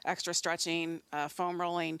to extra stretching, foam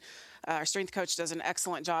rolling. Our strength coach does an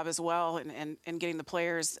excellent job as well in getting the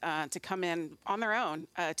players to come in on their own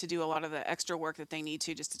to do a lot of the extra work that they need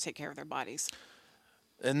to just to take care of their bodies.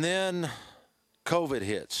 And then COVID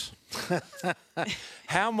hits.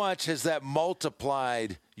 How much has that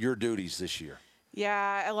multiplied your duties this year?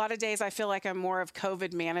 Yeah, a lot of days I feel like I'm more of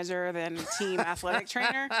COVID manager than team athletic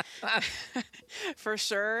trainer, for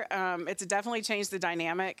sure. It's definitely changed the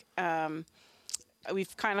dynamic.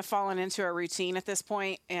 We've kind of fallen into a routine at this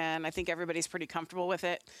point, and I think everybody's pretty comfortable with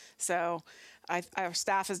it. So our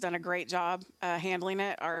staff has done a great job handling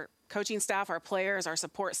it. Our coaching staff, our players, our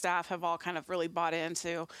support staff have all kind of really bought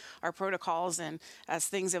into our protocols. And as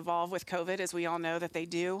things evolve with COVID, as we all know that they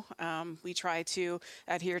do, we try to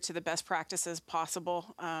adhere to the best practices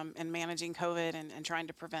possible in managing COVID and trying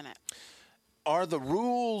to prevent it. Are the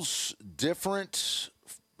rules different,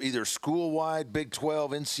 either school-wide, Big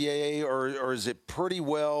 12, NCAA, or is it pretty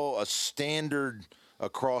well a standard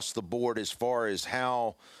across the board as far as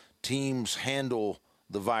how teams handle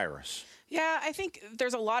the virus? Yeah, I think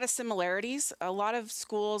there's a lot of similarities. A lot of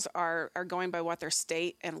schools are going by what their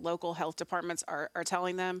state and local health departments are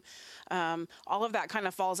telling them. All of that kind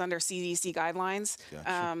of falls under CDC guidelines.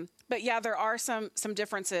 Gotcha. But yeah, there are some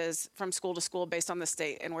differences from school to school based on the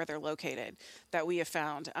state and where they're located that we have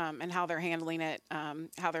found, and how they're handling it,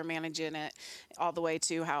 how they're managing it, all the way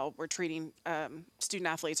to how we're treating student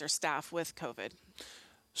athletes or staff with COVID.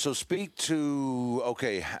 So speak to,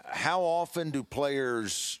 okay, how often do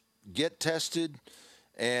players get tested,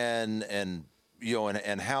 and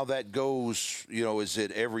how that goes? Is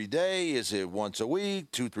it every day? Is it once a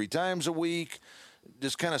week, 2-3 times a week?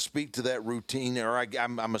 Just kind of speak to that routine, or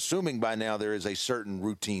I'm assuming by now there is a certain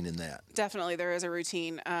routine in that. Definitely, there is a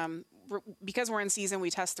routine. Because we're in season, we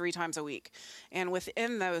test 3 times a week. And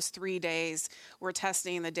within those 3 days, we're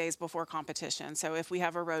testing the days before competition. So if we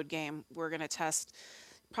have a road game, we're going to test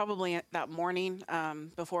probably that morning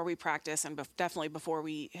before we practice, and definitely before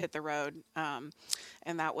we hit the road. And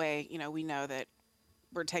that way, we know that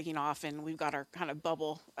we're taking off and we've got our kind of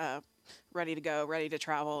bubble ready to go, ready to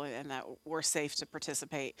travel, and that we're safe to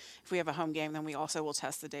participate. If we have a home game, then we also will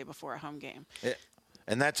test the day before a home game.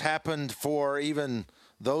 And that's happened for even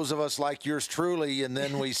those of us like yours truly, and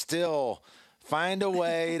then we still find a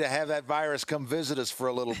way to have that virus come visit us for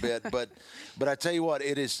a little bit. But I tell you what,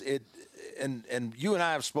 and you and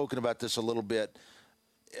I have spoken about this a little bit.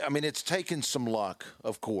 I mean, it's taken some luck,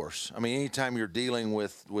 of course. I mean, anytime you're dealing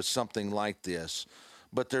with something like this,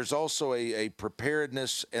 but there's also a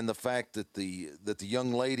preparedness, and the fact that the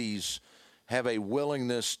young ladies have a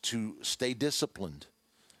willingness to stay disciplined,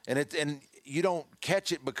 and you don't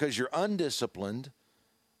catch it because you're undisciplined,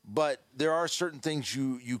 but there are certain things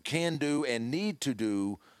you can do and need to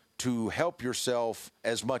do to help yourself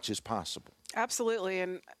as much as possible. Absolutely,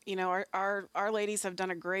 and our ladies have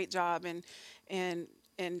done a great job in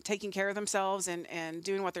taking care of themselves and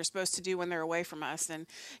doing what they're supposed to do when they're away from us. And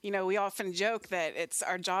we often joke that it's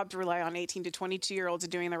our job to rely on 18 to 22-year-olds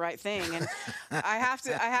doing the right thing. And I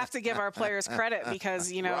have to give our players credit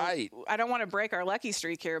because Right. I don't want to break our lucky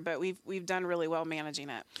streak here, but we've done really well managing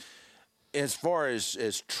it. As far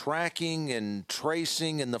as tracking and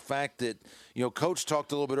tracing, and the fact that, Coach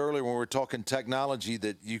talked a little bit earlier when we were talking technology,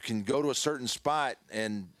 that you can go to a certain spot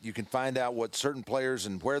and you can find out what certain players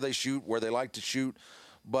and where they shoot, where they like to shoot.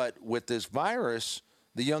 But with this virus,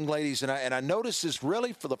 the young ladies, and I noticed this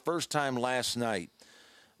really for the first time last night.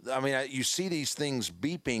 I mean, you see these things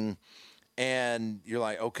beeping, and you're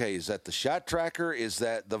like, okay, is that the shot tracker? Is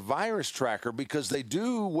that the virus tracker? Because they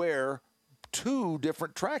do wear 2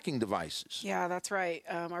 different tracking devices. Yeah, that's right.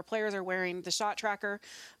 Our players are wearing the shot tracker,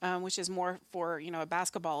 which is more for a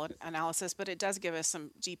basketball analysis, but it does give us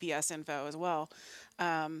some GPS info as well.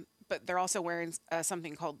 But they're also wearing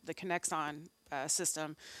something called the Kinexon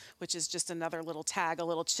system, which is just another little tag, a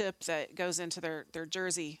little chip that goes into their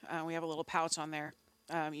jersey. We have a little pouch on there.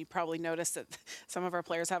 You probably noticed that some of our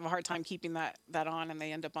players have a hard time keeping that on, and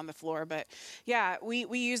they end up on the floor. But yeah, we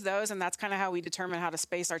use those, and that's kind of how we determine how to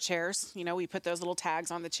space our chairs. We put those little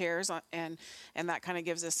tags on the chairs, and that kind of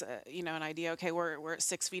gives us an idea. Okay, we're at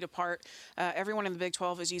 6 feet apart. Everyone in the Big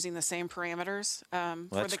 12 is using the same parameters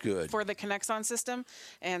for the Kinexon system,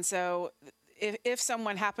 and so if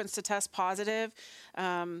someone happens to test positive,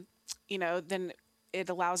 then it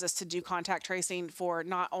allows us to do contact tracing for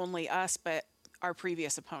not only us but our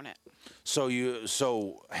previous opponent.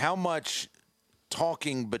 So how much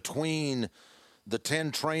talking between the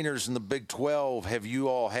 10 trainers in the Big 12 have you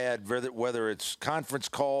all had, whether it's conference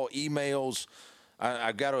call, emails?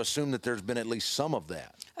 I've got to assume that there's been at least some of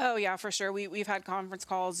that. Oh yeah, for sure. We've had conference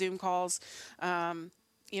calls, Zoom calls, and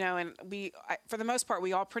for the most part,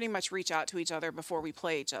 we all pretty much reach out to each other before we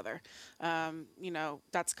play each other.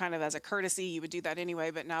 That's kind of as a courtesy. You would do that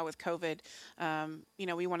anyway, but now with COVID,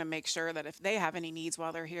 we want to make sure that if they have any needs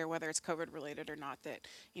while they're here, whether it's COVID related or not, that,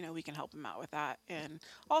 we can help them out with that. And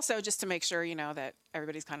also just to make sure, that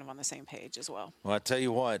everybody's kind of on the same page as well. Well, I tell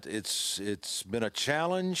you what, it's been a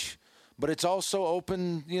challenge, but it's also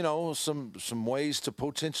opened, some ways to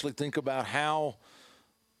potentially think about how,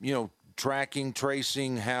 tracking,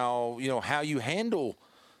 tracing, how you handle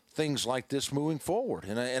things like this moving forward.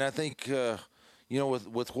 And I think,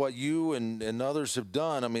 with what you and others have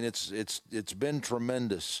done, I mean, it's been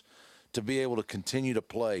tremendous to be able to continue to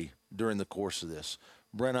play during the course of this.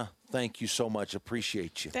 Brenna, thank you so much.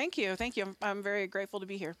 Appreciate you. Thank you. I'm very grateful to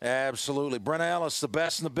be here. Absolutely. Brenna Ellis, the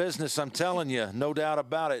best in the business, I'm telling you, no doubt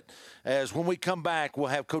about it. As when we come back, we'll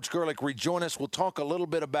have Coach Gerlich rejoin us. We'll talk a little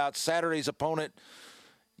bit about Saturday's opponent.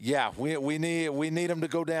 Yeah, we need them to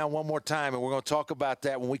go down one more time, and we're going to talk about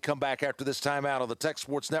that when we come back after this timeout on the Tech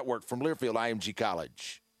Sports Network from Learfield IMG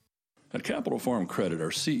College. At Capital Farm Credit, our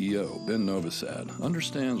CEO, Ben Novosad,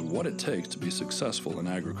 understands what it takes to be successful in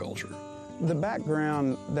agriculture. The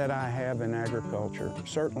background that I have in agriculture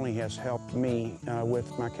certainly has helped me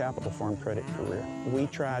with my Capital Farm Credit career. We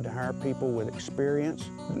tried to hire people with experience,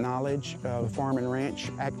 knowledge of farm and ranch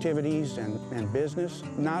activities and business,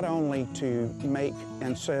 not only to make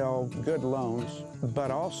and sell good loans,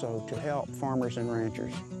 but also to help farmers and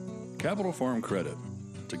ranchers. Capital Farm Credit.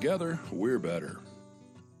 Together, we're better.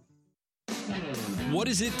 What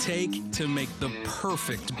does it take to make the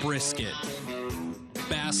perfect brisket?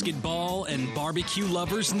 Basketball and barbecue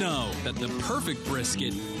lovers know that the perfect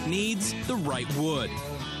brisket needs the right wood.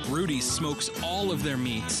 Rudy's smokes all of their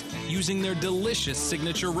meats using their delicious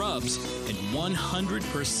signature rubs and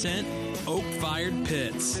 100% oak-fired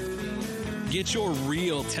pits. Get your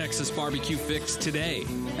real Texas barbecue fix today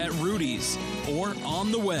at Rudy's or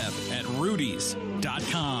on the web at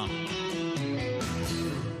rudys.com.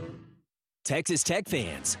 Texas Tech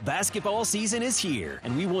fans, basketball season is here,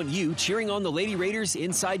 and we want you cheering on the Lady Raiders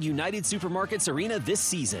inside United Supermarkets Arena this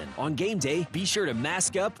season. On game day, be sure to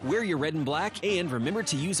mask up, wear your red and black, and remember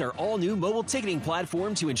to use our all-new mobile ticketing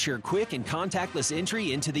platform to ensure quick and contactless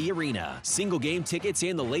entry into the arena. Single game tickets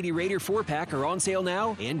and the Lady Raider 4-pack are on sale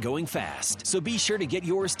now and going fast. So be sure to get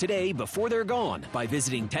yours today before they're gone by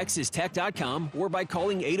visiting TexasTech.com or by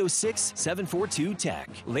calling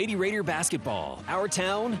 806-742-TECH. Lady Raider basketball, our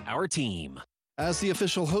town, our team. As the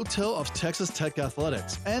official hotel of Texas Tech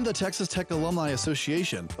Athletics and the Texas Tech Alumni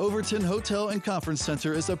Association, Overton Hotel and Conference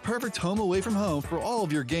Center is a perfect home away from home for all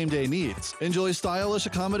of your game day needs. Enjoy stylish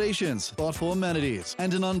accommodations, thoughtful amenities,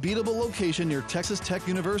 and an unbeatable location near Texas Tech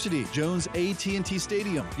University, Jones AT&T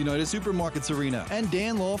Stadium, United Supermarkets Arena, and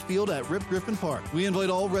Dan Law Field at Rip Griffin Park. We invite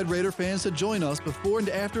all Red Raider fans to join us before and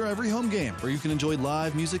after every home game, where you can enjoy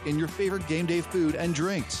live music and your favorite game day food and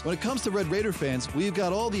drinks. When it comes to Red Raider fans, we've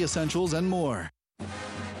got all the essentials and more.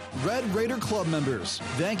 Red Raider Club members,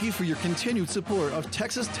 thank you for your continued support of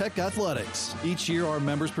Texas Tech Athletics. Each year, our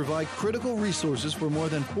members provide critical resources for more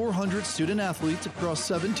than 400 student athletes across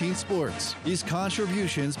 17 sports. These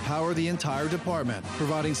contributions power the entire department,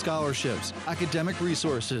 providing scholarships, academic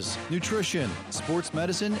resources, nutrition, sports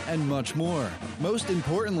medicine, and much more. Most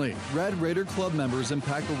importantly, Red Raider Club members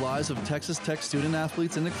impact the lives of Texas Tech student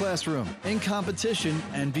athletes in the classroom, in competition,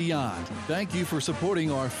 and beyond. Thank you for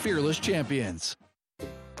supporting our fearless champions.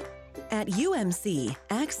 At UMC,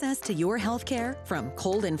 access to your health care, from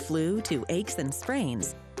cold and flu to aches and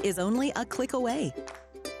sprains, is only a click away.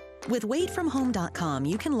 With waitfromhome.com,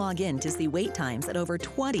 you can log in to see wait times at over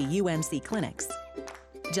 20 UMC clinics.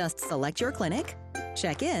 Just select your clinic,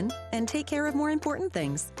 check in, and take care of more important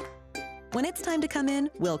things. When it's time to come in,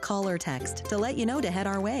 we'll call or text to let you know to head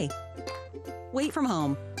our way. Wait from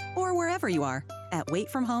home, or wherever you are, at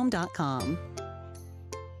waitfromhome.com.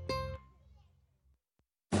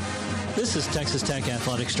 This is Texas Tech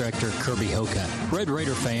Athletics Director Kirby Hoka. Red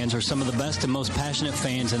Raider fans are some of the best and most passionate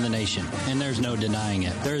fans in the nation, and there's no denying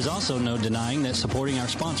it. There is also no denying that supporting our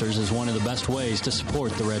sponsors is one of the best ways to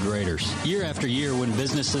support the Red Raiders. Year after year, when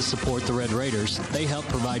businesses support the Red Raiders, they help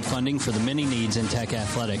provide funding for the many needs in Tech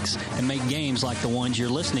athletics and make games like the ones you're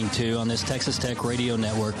listening to on this Texas Tech radio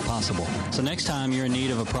network possible. So next time you're in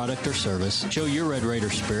need of a product or service, show your Red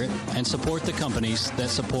Raider spirit and support the companies that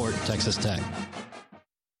support Texas Tech.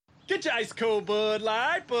 Get your ice cold Bud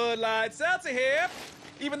Light Seltzer here.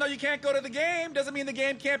 Even though you can't go to the game, doesn't mean the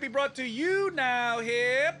game can't be brought to you now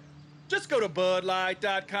here. Just go to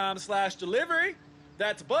budlight.com/delivery.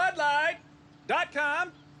 That's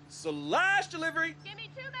budlight.com/delivery. Give me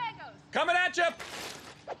 2 mangoes. Coming at you.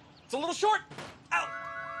 It's a little short. Ow.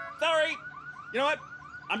 Sorry. You know what?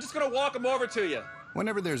 I'm just going to walk them over to you.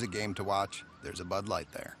 Whenever there's a game to watch, there's a Bud Light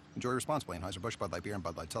there. Enjoy responsibly. Anheuser-Busch, Bud Light Beer, and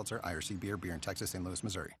Bud Light Seltzer, IRC Beer, beer in Texas, St. Louis,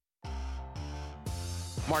 Missouri.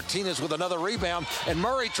 Martinez with another rebound, and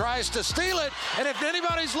Murray tries to steal it, and if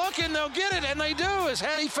anybody's looking, they'll get it, and they do, as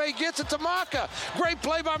Hattie Faye gets it to Maka. Great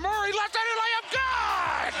play by Murray, left-handed layup,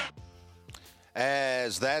 good!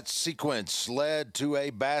 As that sequence led to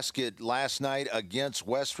a basket last night against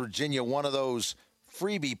West Virginia, one of those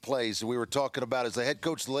freebie plays that we were talking about, as the head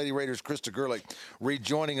coach of the Lady Raiders, Krista Gerlich,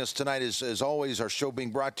 rejoining us tonight. As always, our show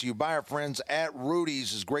being brought to you by our friends at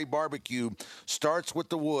Rudy's. His great barbecue starts with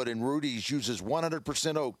the wood, and Rudy's uses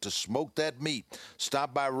 100% oak to smoke that meat.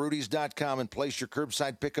 Stop by Rudys.com and place your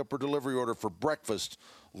curbside pickup or delivery order for breakfast,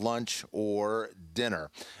 lunch, or dinner.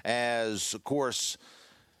 As, of course,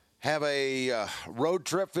 have a road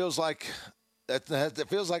trip. Feels like it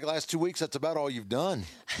feels like the last 2 weeks, that's about all you've done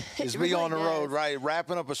is be on the road, right?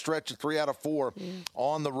 Wrapping up a stretch of 3 out of 4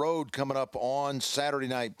 on the road coming up on Saturday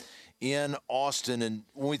night in Austin. And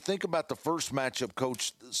when we think about the first matchup,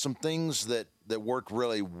 Coach, some things that worked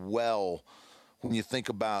really well when you think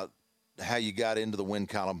about how you got into the win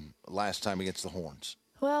column last time against the Horns.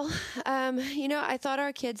 Well, I thought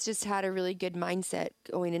our kids just had a really good mindset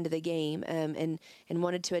going into the game and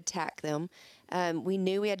wanted to attack them. We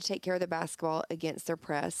knew we had to take care of the basketball against their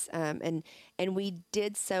press, and we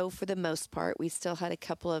did so for the most part. We still had a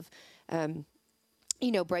couple of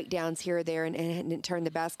breakdowns here or there and turn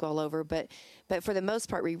the basketball over. But for the most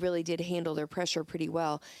part, we really did handle their pressure pretty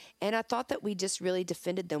well. And I thought that we just really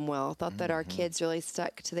defended them well. I thought that our kids really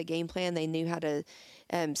stuck to the game plan. They knew how to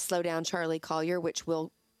slow down Charlie Collier, which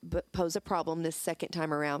will pose a problem this second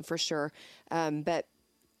time around for sure. But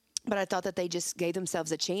I thought that they just gave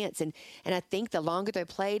themselves a chance. And I think the longer they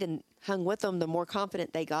played and hung with them, the more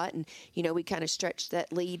confident they got. And, we kind of stretched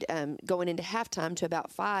that lead going into halftime to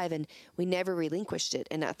about 5, and we never relinquished it.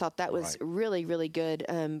 And I thought that was really, really good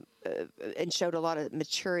and showed a lot of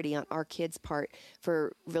maturity on our kids' part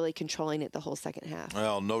for really controlling it the whole second half.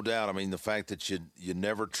 Well, no doubt. I mean, the fact that you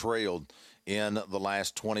never trailed in the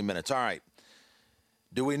last 20 minutes. All right.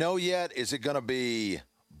 Do we know yet? Is it going to be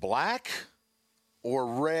black or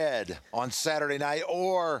red on Saturday night,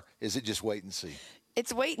 or is it just wait and see?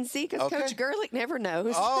 It's wait and see because Coach Gerlich never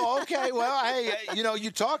knows. Oh, okay. Well, hey,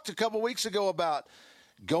 you talked a couple weeks ago about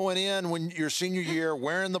going in when your senior year,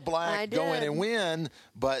 wearing the black, go in and win,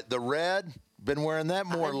 but the red, been wearing that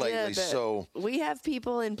more lately. So we have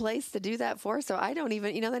people in place to do that for. So I don't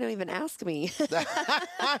even, they don't even ask me.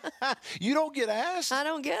 You don't get asked? I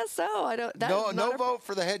don't guess so. I don't. No vote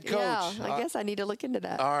for the head coach. Yeah, I guess I need to look into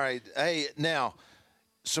that. All right. Hey, now,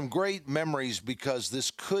 some great memories because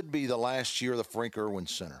this could be the last year of the Frank Irwin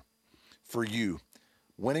Center for you.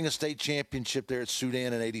 Winning a state championship there at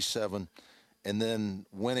Sudan in '87, and then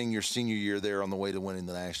winning your senior year there on the way to winning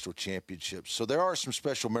the national championship. So there are some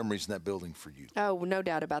special memories in that building for you. Oh, no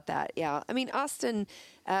doubt about that. Yeah. I mean, Austin,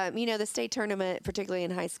 the state tournament, particularly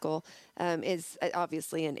in high school, is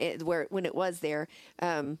obviously when it was there,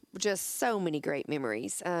 just so many great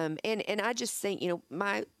memories. And I just think,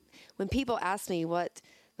 when people ask me what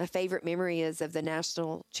my favorite memory is of the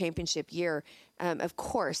national championship year, of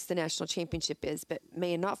course the national championship is, but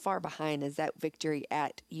man, not far behind is that victory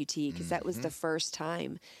at UT, because that was the first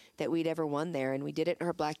time that we'd ever won there, and we did it in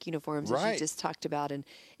our black uniforms, as you just talked about, and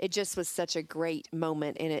it just was such a great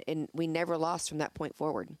moment, and we never lost from that point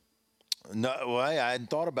forward. No, well, I hadn't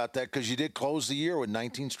thought about that because you did close the year with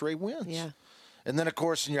 19 straight wins. Yeah. And then, of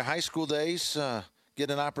course, in your high school days, get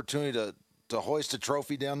an opportunity to hoist a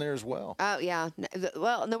trophy down there as well. Oh, yeah.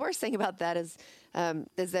 Well, and the worst thing about that is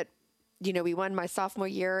that, we won my sophomore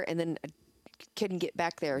year and then couldn't get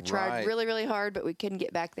back there. Tried really, really hard, but we couldn't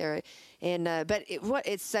get back there. And but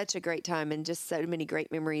it's such a great time and just so many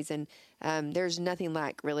great memories. And there's nothing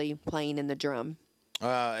like really playing in the drum.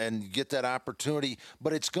 And get that opportunity.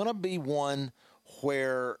 But it's going to be one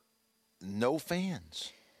where no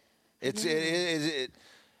fans. We've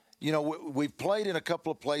played in a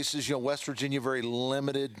couple of places, West Virginia, very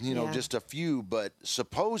limited, just a few, but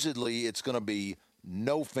supposedly it's going to be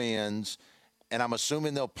no fans, and I'm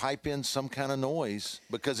assuming they'll pipe in some kind of noise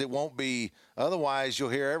because it won't be, otherwise you'll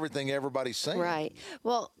hear everything everybody's saying. Right.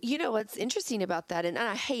 Well, what's interesting about that, and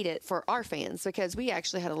I hate it for our fans because we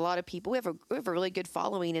actually had a lot of people. We have a really good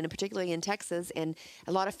following, and particularly in Texas, and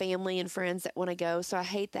a lot of family and friends that want to go. So I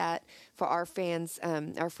hate that for our fans,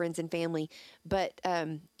 our friends and family. But,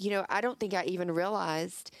 I don't think I even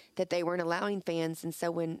realized that they weren't allowing fans. And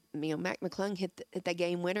so when, Mac McClung hit the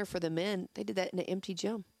game winner for the men, they did that in an empty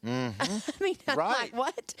gym. Mm-hmm. I mean, I'm like,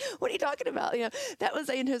 what? What are you talking about? That was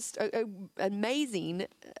an amazing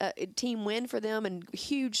team win for them and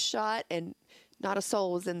huge shot, and not a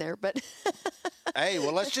soul was in there. But hey,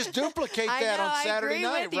 well, let's just duplicate that on Saturday night, I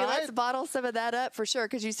agree with you. right? Let's bottle some of that up for sure,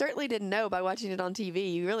 because you certainly didn't know by watching it on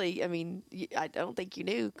TV. You really, I don't think you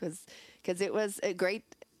knew because it was a great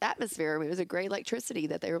atmosphere. It was a great electricity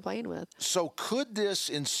that they were playing with. So could this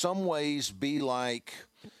in some ways be like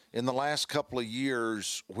in the last couple of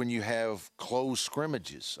years when you have close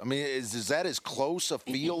scrimmages? I mean, is that as close a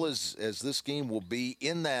feel as this game will be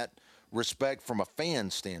in that respect from a fan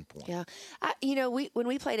standpoint? Yeah. When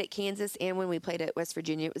we played at Kansas and when we played at West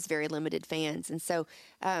Virginia, it was very limited fans. And so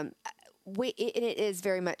it is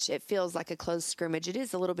very much, it feels like a close scrimmage. It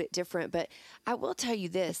is a little bit different, but I will tell you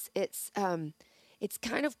this, it's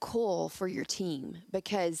kind of cool for your team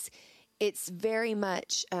because it's very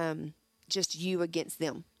much just you against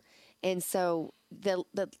them. And so the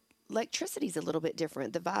electricity's a little bit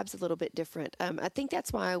different. The vibe's a little bit different. I think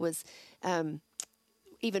that's why I was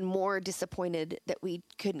even more disappointed that we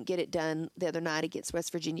couldn't get it done the other night against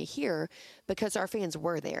West Virginia here, because our fans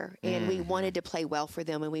were there and we wanted to play well for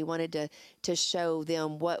them, and we wanted to show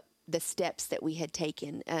them what the steps that we had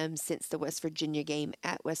taken since the West Virginia game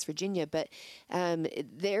at West Virginia. But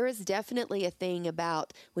there is definitely a thing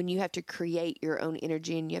about when you have to create your own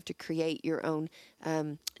energy and you have to create your own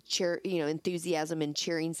enthusiasm and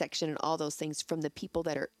cheering section and all those things from the people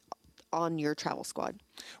that are on your travel squad.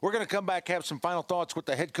 We're going to come back, have some final thoughts with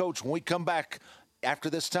the head coach when we come back after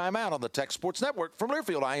this timeout on the Tech Sports Network from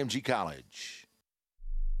Learfield IMG College.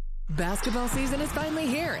 Basketball season is finally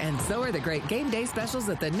here, and so are the great game day specials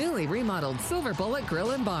at the newly remodeled Silver Bullet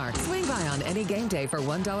Grill and Bar. Swing by on any game day for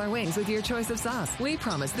 $1 wings with your choice of sauce. We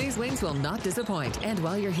promise these wings will not disappoint. And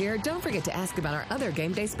while you're here, don't forget to ask about our other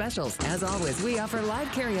game day specials. As always, we offer live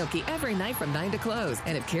karaoke every night from 9 to close.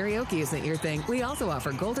 And if karaoke isn't your thing, we also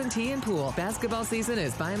offer golden tea and pool. Basketball season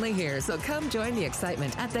is finally here, so come join the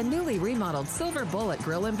excitement at the newly remodeled Silver Bullet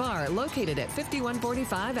Grill and Bar, located at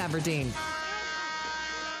 5145 Aberdeen.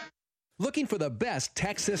 Looking for the best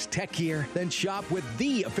Texas Tech gear? Then shop with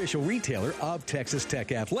the official retailer of Texas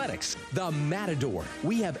Tech Athletics, The Matador.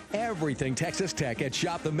 We have everything Texas Tech at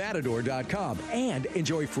shopthematador.com and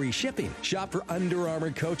enjoy free shipping. Shop for Under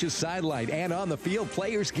Armour coaches sideline and on the field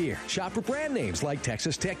players gear. Shop for brand names like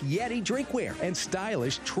Texas Tech Yeti drinkware and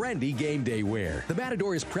stylish, trendy game day wear. The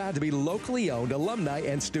Matador is proud to be locally owned, alumni,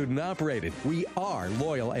 and student operated. We are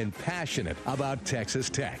loyal and passionate about Texas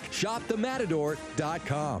Tech.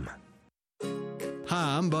 Shopthematador.com.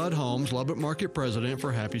 Hi, I'm Bud Holmes, Lubbock Market President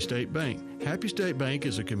for Happy State Bank. Happy State Bank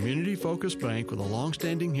is a community-focused bank with a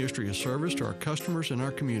long-standing history of service to our customers and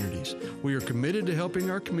our communities. We are committed to helping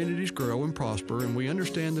our communities grow and prosper, and we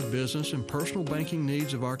understand the business and personal banking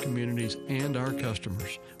needs of our communities and our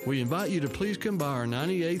customers. We invite you to please come by our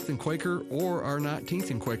 98th and Quaker or our 19th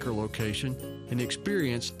and Quaker location and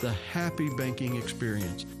experience the happy banking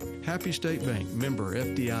experience. Happy State Bank, member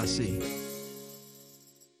FDIC.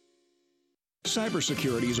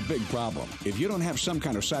 Cybersecurity is a big problem. If you don't have some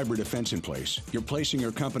kind of cyber defense in place, you're placing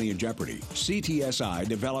your company in jeopardy. CTSI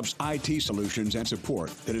develops IT solutions and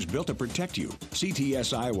support that is built to protect you.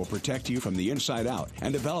 CTSI will protect you from the inside out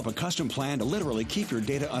and develop a custom plan to literally keep your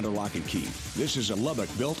data under lock and key. This is a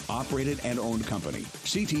Lubbock-built, operated, and owned company.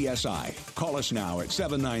 CTSI. Call us now at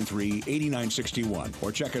 793-8961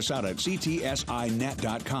 or check us out at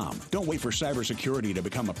ctsinet.com. Don't wait for cybersecurity to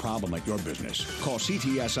become a problem at your business. Call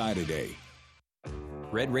CTSI today.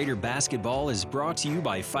 Red Raider basketball is brought to you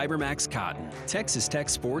by FiberMax Cotton. Texas Tech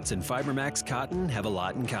Sports and FiberMax Cotton have a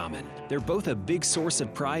lot in common. They're both a big source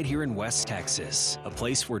of pride here in West Texas, a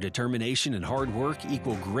place where determination and hard work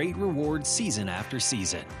equal great rewards season after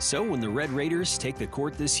season. So when the Red Raiders take the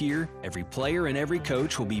court this year, every player and every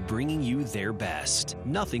coach will be bringing you their best.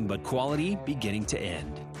 Nothing but quality beginning to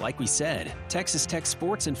end. Like we said, Texas Tech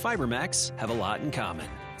Sports and FiberMax have a lot in common.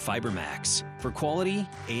 FiberMax, for quality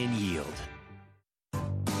and yield.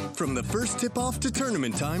 From the first tip-off to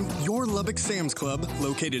tournament time, your Lubbock Sam's Club,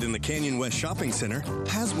 located in the Canyon West Shopping Center,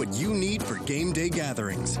 has what you need for game day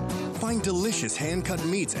gatherings. Find delicious hand-cut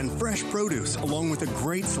meats and fresh produce, along with a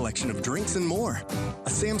great selection of drinks and more. A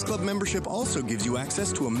Sam's Club membership also gives you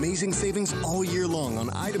access to amazing savings all year long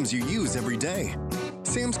on items you use every day.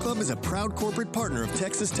 Sam's Club is a proud corporate partner of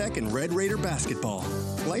Texas Tech and Red Raider basketball.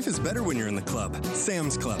 Life is better when you're in the club.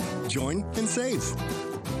 Sam's Club. Join and save.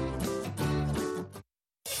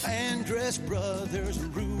 Andress Brothers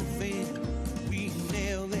Roofing, we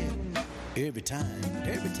nail it every time.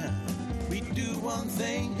 We do one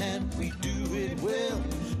thing and we do it well.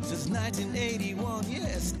 Since 1981,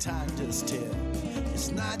 yes, time does tell.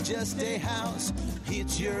 It's not just a house,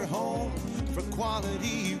 it's your home. For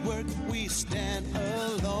quality work, we stand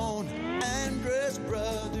alone. Andress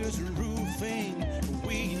Brothers Roofing,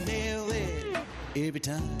 we nail it every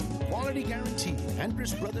time. Quality guarantee,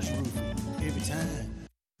 Andress Brothers Roofing, every time.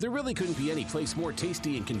 There really couldn't be any place more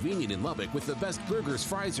tasty and convenient in Lubbock with the best burgers,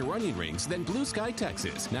 fries, or onion rings than Blue Sky,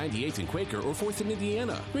 Texas, 98th and Quaker or 4th in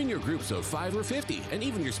Indiana. Bring your groups of 5 or 50 and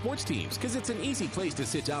even your sports teams, because it's an easy place to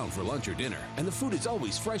sit down for lunch or dinner. And the food is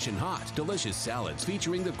always fresh and hot. Delicious salads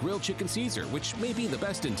featuring the grilled chicken Caesar, which may be the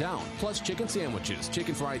best in town. Plus chicken sandwiches,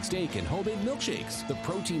 chicken fried steak, and homemade milkshakes. The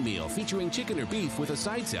protein meal featuring chicken or beef with a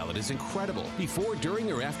side salad is incredible. Before,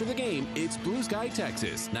 during, or after the game, it's Blue Sky,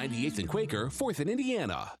 Texas, 98th and Quaker, 4th in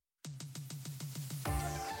Indiana.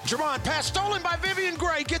 Jermon, pass stolen by Vivian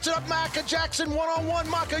Gray. Gets it up, Micah Jackson, one-on-one.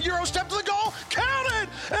 Micah, Euro step to the goal. Counted!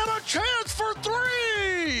 And a chance for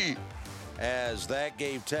 3! As that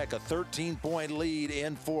gave Tech a 13-point lead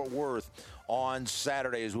in Fort Worth on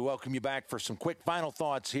Saturday. As we welcome you back for some quick final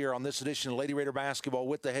thoughts here on this edition of Lady Raider Basketball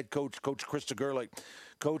with the head coach, Coach Krista Gerlich.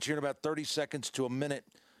 Coach, here in about 30 seconds to a minute,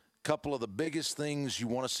 a couple of the biggest things you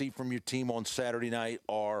want to see from your team on Saturday night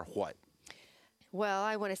are what? Well,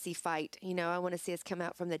 I want to see fight. I want to see us come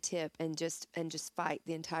out from the tip and just fight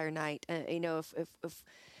the entire night. If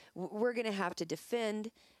we're going to have to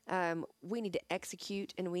defend, we need to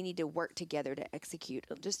execute, and we need to work together to execute.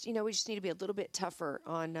 We just need to be a little bit tougher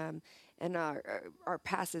on and our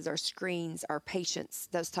passes, our screens, our patience,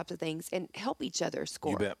 those types of things, and help each other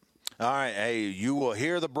score. You bet. All right, hey, you will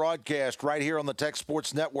hear the broadcast right here on the Tech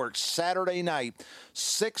Sports Network Saturday night,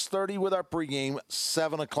 6:30 with our pregame,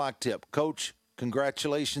 7 o'clock tip. Coach,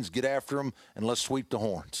 congratulations. Get after them, and let's sweep the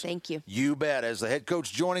horns. Thank you. You bet. As the head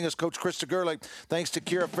coach joining us, Coach Krista Gerlich. Thanks to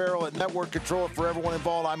Kira Farrell at Network Control. For everyone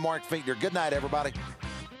involved, I'm Mark Finkner. Good night, everybody.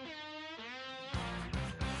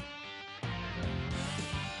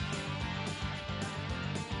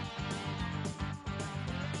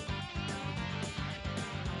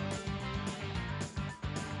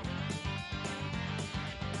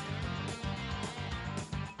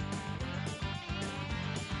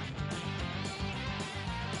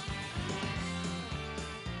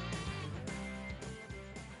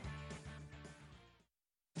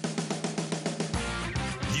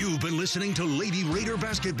 You've been listening to Lady Raider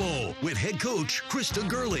Basketball with head coach Krista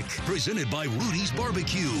Gerlich. Presented by Rudy's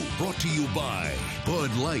Barbecue. Brought to you by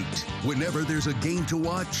Bud Light. Whenever there's a game to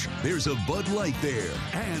watch, there's a Bud Light there.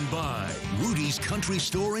 And by Rudy's Country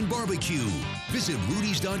Store and Barbecue. Visit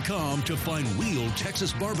Rudy's.com to find real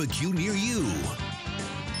Texas barbecue near you.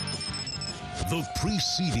 The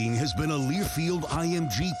preceding has been a Learfield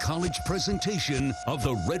IMG College presentation of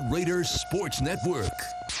the Red Raiders Sports Network.